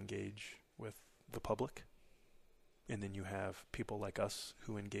that engage with the public. And then you have people like us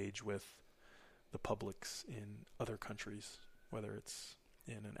who engage with the publics in other countries, whether it's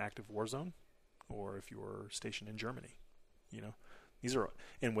in an active war zone or if you're stationed in Germany. These are,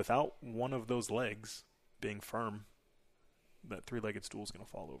 and without one of those legs being firm, that three-legged stool is going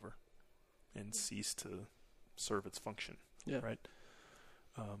to fall over and cease to serve its function. Yeah. Right.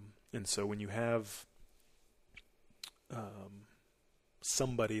 And so when you have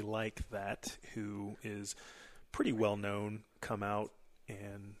somebody like that who is pretty well known come out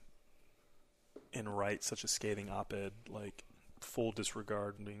and write such a scathing op-ed, like fully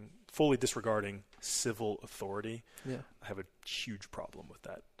disregarding civil authority, yeah, I have a huge problem with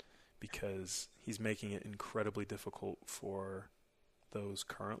that, because he's making it incredibly difficult for those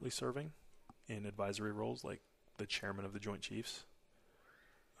currently serving in advisory roles, like the chairman of the Joint Chiefs,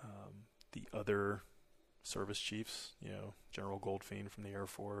 the other service chiefs, General Goldfein from the Air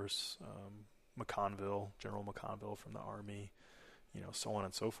Force, General McConville from the Army, so on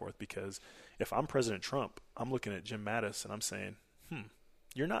and so forth. Because if I'm President Trump, I'm looking at Jim Mattis and I'm saying,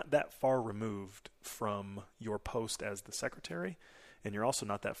 you're not that far removed from your post as the secretary, and you're also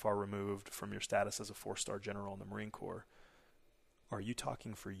not that far removed from your status as a 4-star general in the Marine Corps. Are you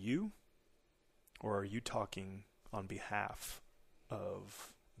talking for you, or are you talking on behalf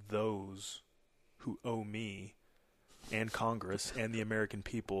of those who owe me and Congress and the American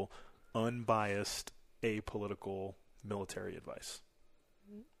people unbiased, apolitical military advice?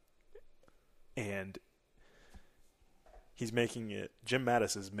 And Jim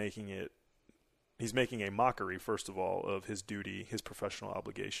Mattis is he's making a mockery, first of all, of his duty, his professional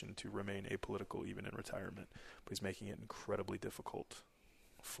obligation to remain apolitical even in retirement. But he's making it incredibly difficult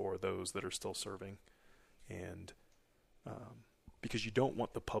for those that are still serving. And because you don't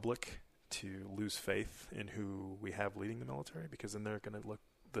want the public to lose faith in who we have leading the military, because then they're going to look,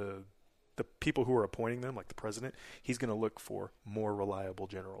 the people who are appointing them, like the president, he's going to look for more reliable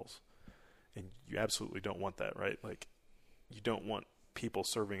generals. And you absolutely don't want that, right? Like, you don't want people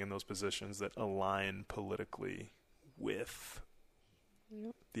serving in those positions that align politically with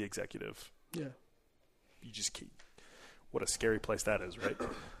the executive. Yeah. You just keep, what a scary place that is, right?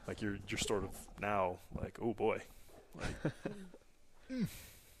 Like, you're sort of now like, oh boy. Like,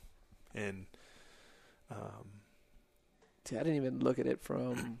 and See, I didn't even look at it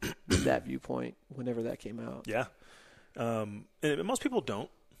from that viewpoint whenever that came out. yeah. And most people don't,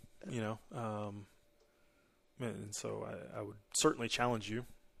 you know. And so I would certainly challenge you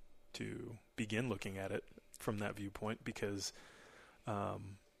to begin looking at it from that viewpoint, because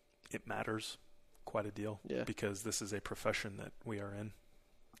it matters quite a deal. Yeah. Because this is a profession that we are in,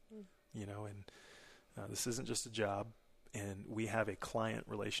 you know, and this isn't just a job, and we have a client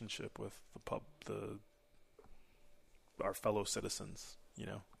relationship with our fellow citizens. You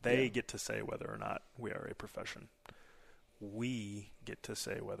know, they get to say whether or not we are a profession. We get to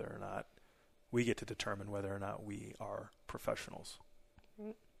say whether or not, we get to determine whether or not we are professionals.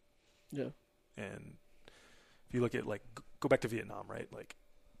 Yeah. And if you look at, like, go back to Vietnam, right? Like,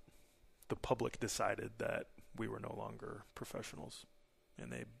 the public decided that we were no longer professionals,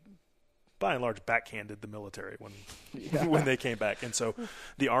 and they, by and large, backhanded the military when when they came back. And so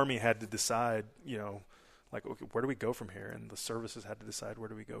the Army had to decide, you know, like, okay, where do we go from here? And the services had to decide, where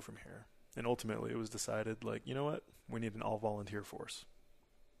do we go from here? And ultimately it was decided, like, you know what? We need an all-volunteer force.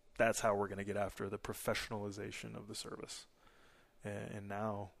 That's how we're going to get after the professionalization of the service. And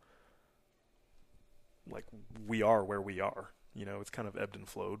now, like, we are where we are. You know, it's kind of ebbed and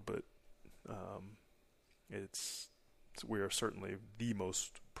flowed, but we are certainly the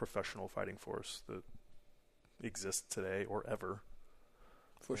most professional fighting force that exists today or ever.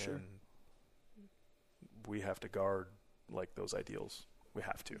 For sure. And we have to guard, like, those ideals. We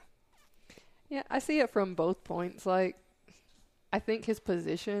have to. Yeah, I see it from both points. Like, I think his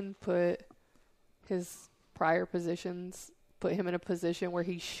position his prior positions put him in a position where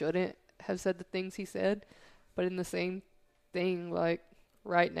he shouldn't have said the things he said. But in the same thing, like,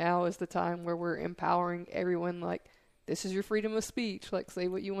 right now is the time where we're empowering everyone. Like, this is your freedom of speech. Like, say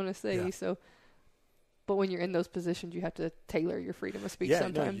what you want to say. Yeah. So, but when you're in those positions, you have to tailor your freedom of speech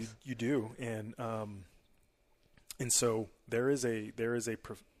sometimes. No, you do. And so there is a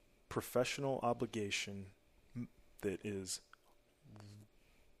professional obligation that is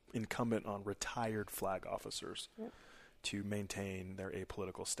incumbent on retired flag officers to maintain their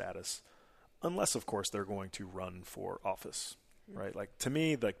apolitical status, unless, of course, they're going to run for office, right? Like, to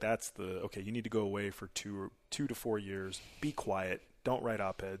me, like, that's okay, you need to go away for 2 to 4 years, be quiet, don't write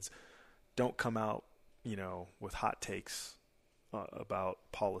op-eds, don't come out, you know, with hot takes about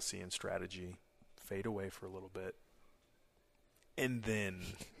policy and strategy, fade away for a little bit, and then,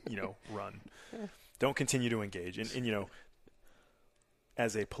 you know, run. Don't continue to engage. And, you know,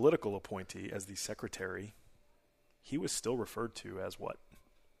 as a political appointee, as the secretary, he was still referred to as what?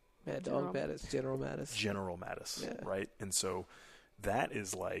 Mad Dog Mattis, General Mattis. General Mattis, right? And so that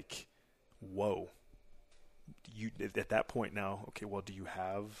is like, whoa. You at that point now, okay, well, do you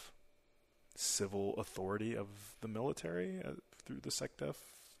have civil authority of the military through the SecDef,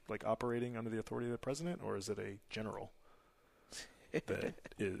 like, operating under the authority of the president, or is it a general? That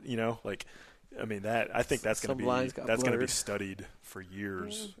is, you know, like, I mean, that, I think that's going to be studied for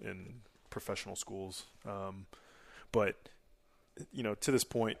years in professional schools. But, you know, to this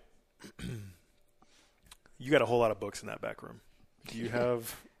point, you got a whole lot of books in that back room. Do you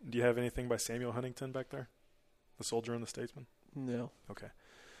have anything by Samuel Huntington back there? The Soldier and the Statesman? No. Okay.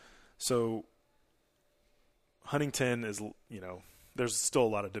 So Huntington is, you know, there's still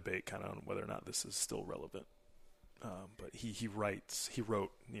a lot of debate kind of on whether or not this is still relevant. But he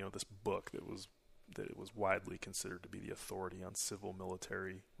wrote, you know, this book that was widely considered to be the authority on civil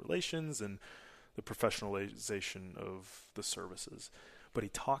military relations and the professionalization of the services. But he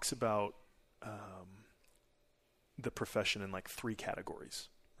talks about the profession in, like, 3 categories,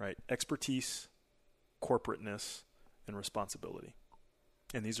 right? Expertise, corporateness, and responsibility.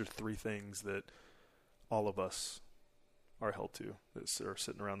 And these are 3 things that all of us are held to, that are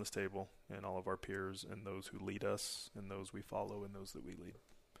sitting around this table, and all of our peers, and those who lead us, and those we follow, and those that we lead.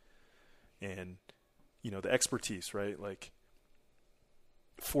 And, you know, the expertise, right? Like,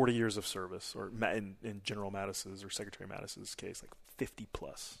 40 years of service, or in General Mattis's or Secretary Mattis's case, like 50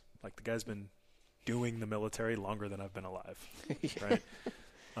 plus. Like, the guy's been doing the military longer than I've been alive, right?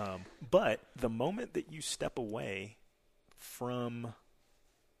 But the moment that you step away from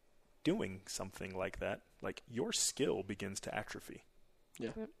doing something like that, like, your skill begins to atrophy.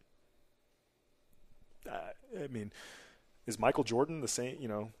 Yeah. I mean, is Michael Jordan the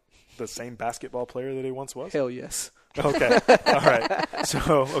same basketball player that he once was? Hell yes. Okay. All right.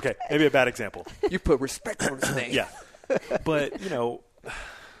 So, okay. Maybe a bad example. You put respect on his name. Yeah. But,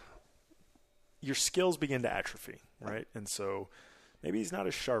 your skills begin to atrophy, right? And so maybe he's not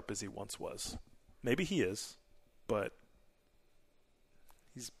as sharp as he once was. Maybe he is, but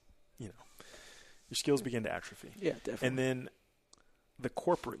he's, your skills begin to atrophy. Yeah, definitely. And then the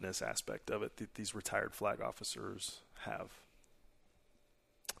corporateness aspect of it that these retired flag officers have,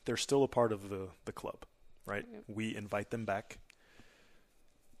 they're still a part of the club, right? Yep. We invite them back.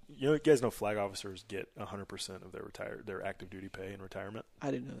 You guys know flag officers get 100% of their active duty pay in retirement? I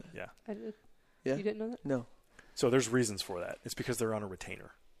didn't know that. Yeah. I did. Yeah? You didn't know that? No. So there's reasons for that. It's because they're on a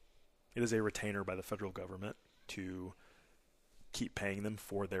retainer. It is a retainer by the federal government to keep paying them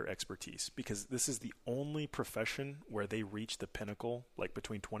for their expertise, because this is the only profession where they reach the pinnacle, like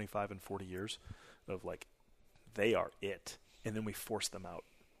between 25 and 40 years of like, they are it. And then we force them out.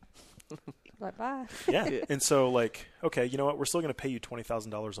 Bye-bye. Yeah. And so like, okay, you know what? We're still going to pay you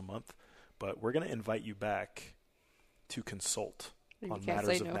 $20,000 a month, but we're going to invite you back to consult on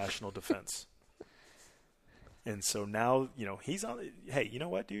matters of national defense. And so now, he's on. Hey, you know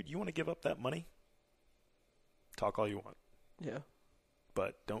what, dude? You want to give up that money? Talk all you want. Yeah.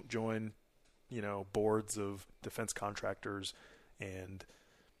 But don't join, boards of defense contractors and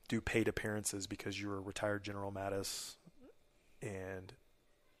do paid appearances because you're a retired General Mattis and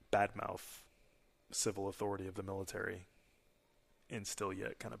badmouth civil authority of the military and still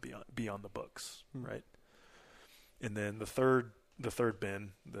yet kind of be on the books, right? And then the third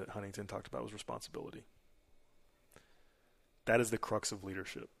bin that Huntington talked about was responsibility. That is the crux of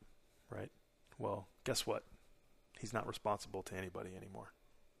leadership, right? Well, guess what? He's not responsible to anybody anymore.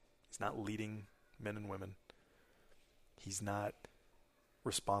 He's not leading men and women. He's not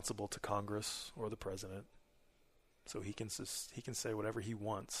responsible to Congress or the president. So he can say whatever he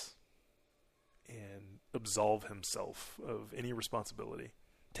wants and absolve himself of any responsibility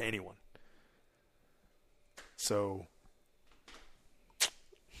to anyone. So,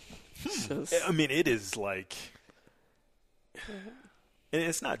 I mean, it is like, and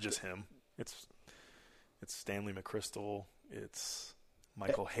it's not just him. It's Stanley McChrystal. It's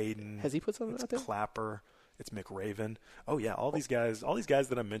Michael Hayden. Has he put something out there? It's Clapper. It's McRaven. Oh yeah, all these guys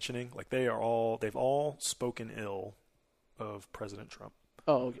that I'm mentioning, like they've all spoken ill of President Trump.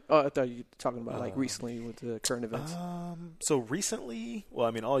 Oh, I thought you were talking about like recently with the current events. So recently, well,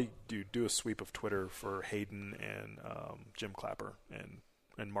 I mean, all you do a sweep of Twitter for Hayden and Jim Clapper and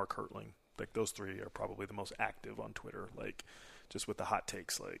Mark Hertling. Like those three are probably the most active on Twitter. Like just with the hot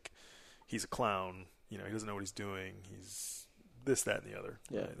takes, like he's a clown. He doesn't know what he's doing. He's this, that, and the other.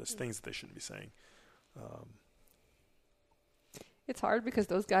 Yeah, right? There's things that they shouldn't be saying. It's hard because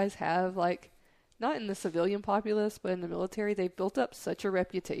those guys have like, not in the civilian populace, but in the military, they've built up such a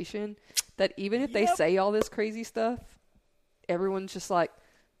reputation that even if they say all this crazy stuff, everyone's just like,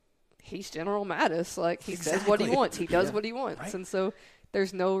 he's General Mattis. Like, he says what he wants. He does what he wants. Right. And so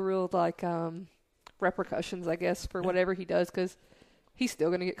there's no real, like, repercussions, I guess, for whatever he does, because he's still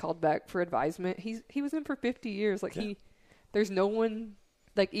going to get called back for advisement. He was in for 50 years. Like, there's no one,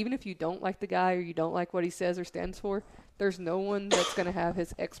 like, even if you don't like the guy or you don't like what he says or stands for, there's no one that's going to have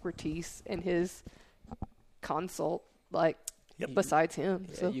his expertise and his consult, like, besides him.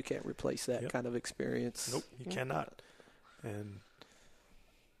 Yeah, so you can't replace that kind of experience. Nope, you cannot. And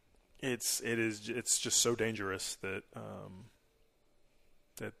it's just so dangerous that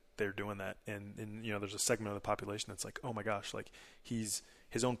that they're doing that. And there's a segment of the population that's like, oh my gosh, like his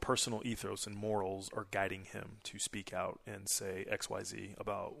own personal ethos and morals are guiding him to speak out and say XYZ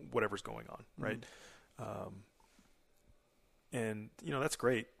about whatever's going on, right? And, that's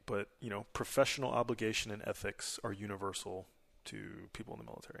great, but, professional obligation and ethics are universal to people in the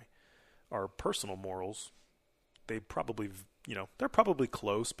military. Our personal morals, they're probably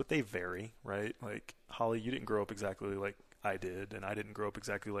close, but they vary, right? Like, Holly, you didn't grow up exactly like I did, and I didn't grow up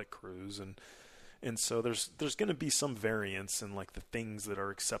exactly like Cruz, and so there's going to be some variance in, like, the things that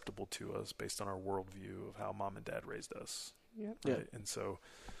are acceptable to us based on our worldview of how mom and dad raised us. Yep. Right? Yeah. And so,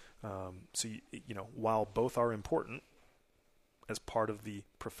 while both are important, as part of the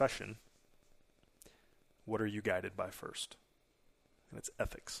profession, what are you guided by first? And it's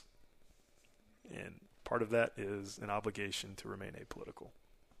ethics. And part of that is an obligation to remain apolitical.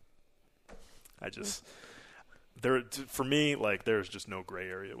 For me, like, there's just no gray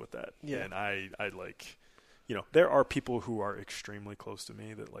area with that. Yeah. And I like, there are people who are extremely close to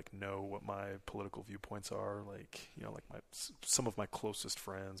me that, like, know what my political viewpoints are. Like, like some of my closest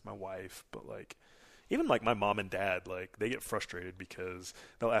friends, my wife, but, like, even like my mom and dad, like, they get frustrated because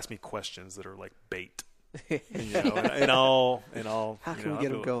they'll ask me questions that are like bait, and I'll How can we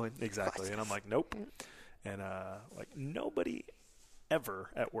get them going? Exactly. And I'm like, nope. And like nobody ever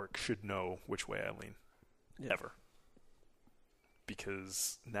at work should know which way I lean, ever.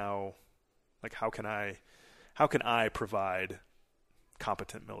 Because now, like, how can I provide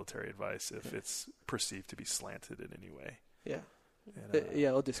competent military advice if it's perceived to be slanted in any way? Yeah. And,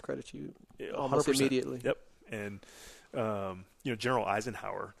 it'll discredit you almost 100%. Immediately. Yep. And General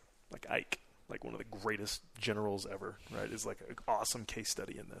Eisenhower, like Ike, like one of the greatest generals ever, right, is like an awesome case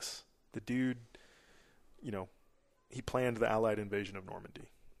study in this. The dude, he planned the Allied invasion of Normandy,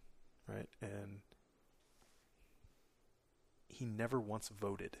 right? And he never once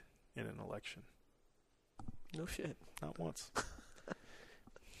voted in an election. No shit. Not once.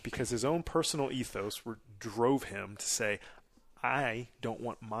 Because his own personal ethos drove him to say, I don't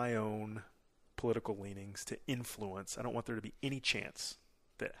want my own political leanings to influence. I don't want there to be any chance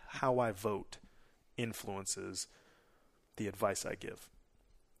that how I vote influences the advice I give.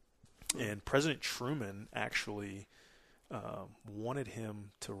 And President Truman actually wanted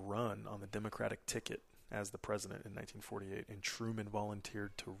him to run on the Democratic ticket as the president in 1948, and Truman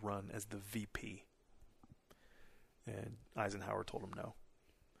volunteered to run as the VP. And Eisenhower told him no.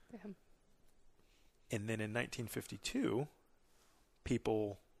 Damn. And then in 1952,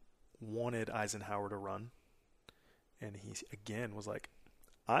 people wanted Eisenhower to run, and he again was like,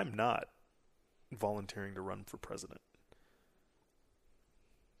 I'm not volunteering to run for president.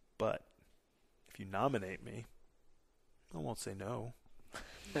 But if you nominate me, I won't say no.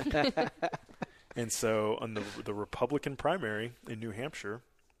 And so on the Republican primary in New Hampshire,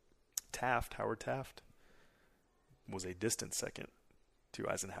 Howard Taft, was a distant second to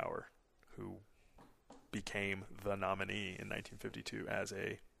Eisenhower, who became the nominee in 1952 as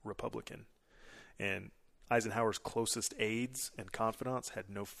a Republican. And Eisenhower's closest aides and confidants had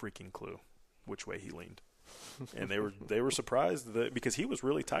no freaking clue which way he leaned. And they were surprised that, because he was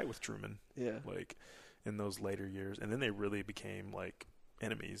really tight with Truman. Yeah. Like in those later years. And then they really became like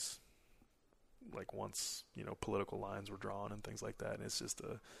enemies. Like once, political lines were drawn and things like that. And it's just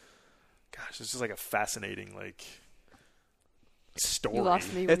it's just like a fascinating like story. You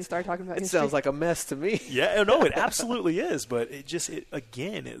lost me when you started talking about it. History. Sounds like a mess to me. Yeah, no, it absolutely is. But it just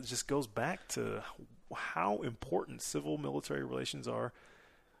goes back to how important civil-military relations are,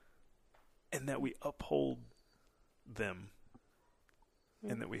 and that we uphold them,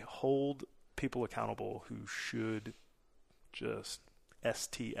 and that we hold people accountable who should just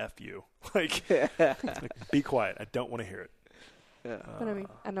STFU. Like, be quiet. I don't want to hear it. Yeah. But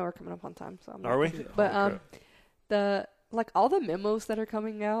I know we're coming up on time, so I'm are we? But all the memos that are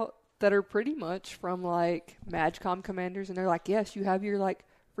coming out that are pretty much from like MAGCOM commanders, and they're like, yes, you have your like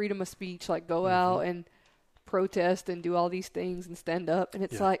freedom of speech, like go out and protest and do all these things and stand up, and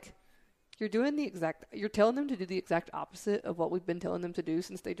it's like you're telling them to do the exact opposite of what we've been telling them to do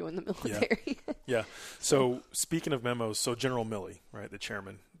since they joined the military. Yeah. So speaking of memos, so General Milley, right, the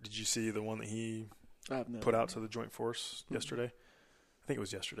chairman, did you see the one that he put out to the Joint Force yesterday? I think it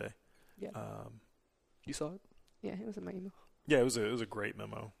was yesterday. Yeah. You saw it? Yeah, it was in my email. Yeah, it was a great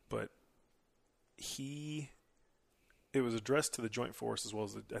memo, but it was addressed to the Joint Force as well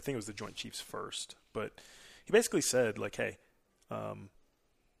as I think it was the Joint Chiefs first, but he basically said like, hey,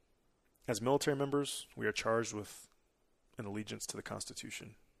 as military members, we are charged with an allegiance to the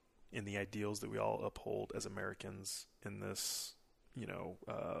Constitution and the ideals that we all uphold as Americans in this,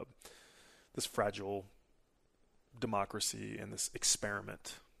 this fragile democracy and this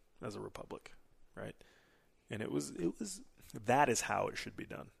experiment as a republic, right? And it was that is how it should be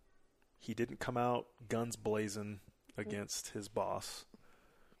done. He didn't come out guns blazing against his boss,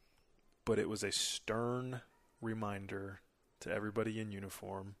 but it was a stern reminder to everybody in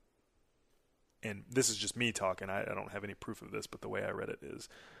uniform. And this is just me talking. I don't have any proof of this, but the way I read it is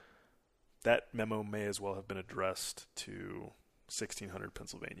that memo may as well have been addressed to 1600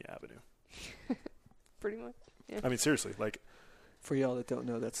 Pennsylvania Avenue. Pretty much. Yeah. I mean, seriously, like. For y'all that don't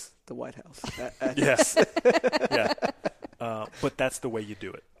know, that's the White House. Yes. Yeah. But that's the way you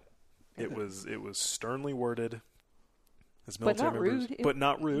do it. It was sternly worded as military members. But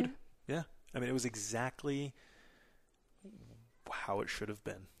not rude. Yeah. I mean, it was exactly how it should have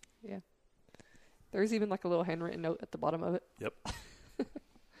been. Yeah. There's even like a little handwritten note at the bottom of it. Yep.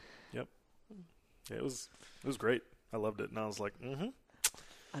 Yep. Yeah, it was great. I loved it. And I was like,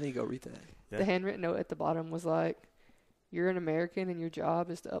 I need to go read that. Yeah. The handwritten note at the bottom was like, you're an American and your job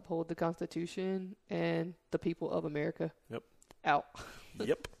is to uphold the Constitution and the people of America. Yep. Out.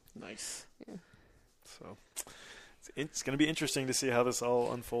 Yep. Nice. Yeah. So it's going to be interesting to see how this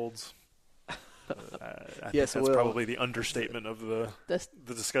all unfolds. I think that's probably the understatement of the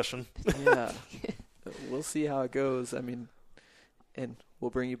discussion. Yeah. we'll see how it goes. I mean, and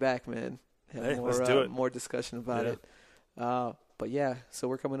we'll bring you back, man. Have Hey, more, let's do it. More discussion about it. But yeah, so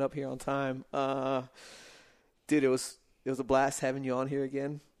we're coming up here on time. Dude, it was a blast having you on here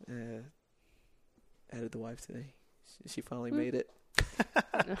again. Added the wife today. She finally made it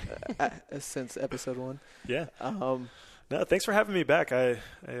since episode 1. Yeah. No, thanks for having me back. Yeah,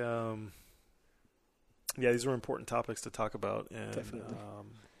 these were important topics to talk about, and Definitely.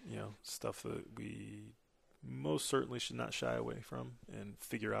 Stuff that we most certainly should not shy away from, and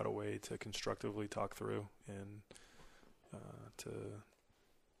figure out a way to constructively talk through, and to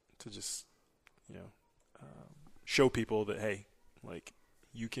just show people that, hey, like,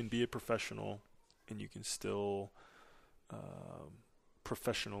 you can be a professional and you can still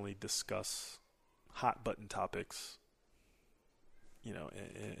professionally discuss hot button topics, in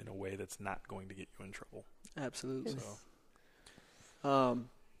a way that's not going to get you in trouble. Absolutely. So.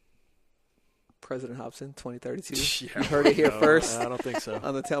 President Hobson, 2032. Yeah, You heard it here first. I don't think so.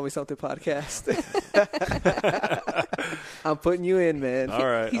 On the Tell Me Something podcast. I'm putting you in, man. All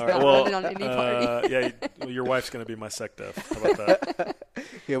right. He's all right. not Well, running on any party. yeah, your wife's going to be my sec def. How about that?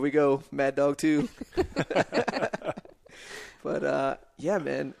 Here we go. Mad Dog 2. But, yeah,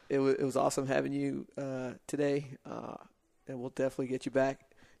 man, it was awesome having you today. And we'll definitely get you back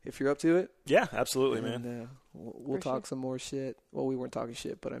if you're up to it. Yeah, absolutely, And, man. We'll For talk sure. some more shit. Well, we weren't talking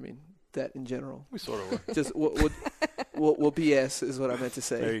shit, but I mean that in general. We sort of were. Just we'll BS is what I meant to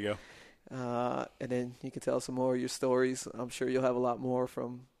say. There you And then you can tell some more of your stories. I'm sure you'll have a lot more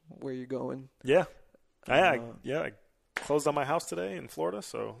from where you're going. go. Yeah. Uh, I closed on my house today in Florida,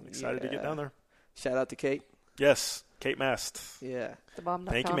 so excited to get Yeah. down there. Shout out to Kate. Yes, Kate Mast. Yeah. TheBomb.com.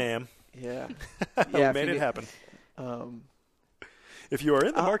 Thank you, ma'am. Yeah. We if made you it need- happen. Um, If you are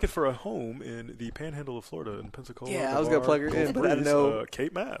in the market for a home in the Panhandle of Florida in Pensacola, Yeah, I was gonna plug her in, but I Breeze, know-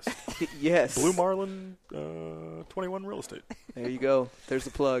 Kate Mast, yes. Blue Marlin, 21 Real Estate. There you go. There's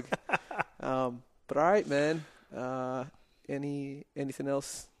the plug. But all right, man. Anything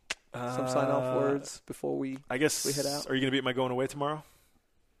else? Some sign-off words before we I guess. we head out? Are you going to be at my going away tomorrow?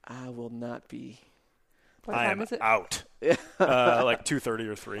 I will not be. What I time am is it? out. Yeah. Like 2:30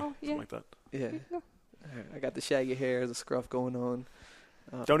 or 3, Oh, yeah. something like that. Yeah. All right, I got the shaggy hair, the scruff going on.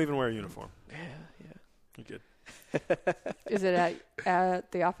 Don't even wear a uniform. Yeah, You're good. Is it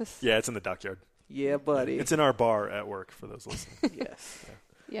at the office? Yeah, it's in the dockyard. yeah, buddy. It's in our bar at work for those listening. Yes.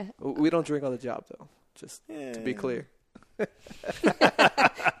 Yeah. We don't drink on the job, though. Just to be clear.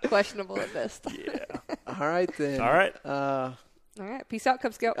 Questionable at best. Yeah. All right, then. All right. All right. Peace out,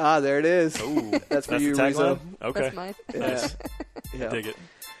 Cub Scout. There it is. Ooh, That's for you, the Rizzo. tagline? Okay. That's mine. Nice. Yeah. Dig it.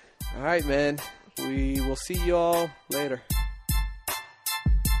 All right, man. We will see you all later.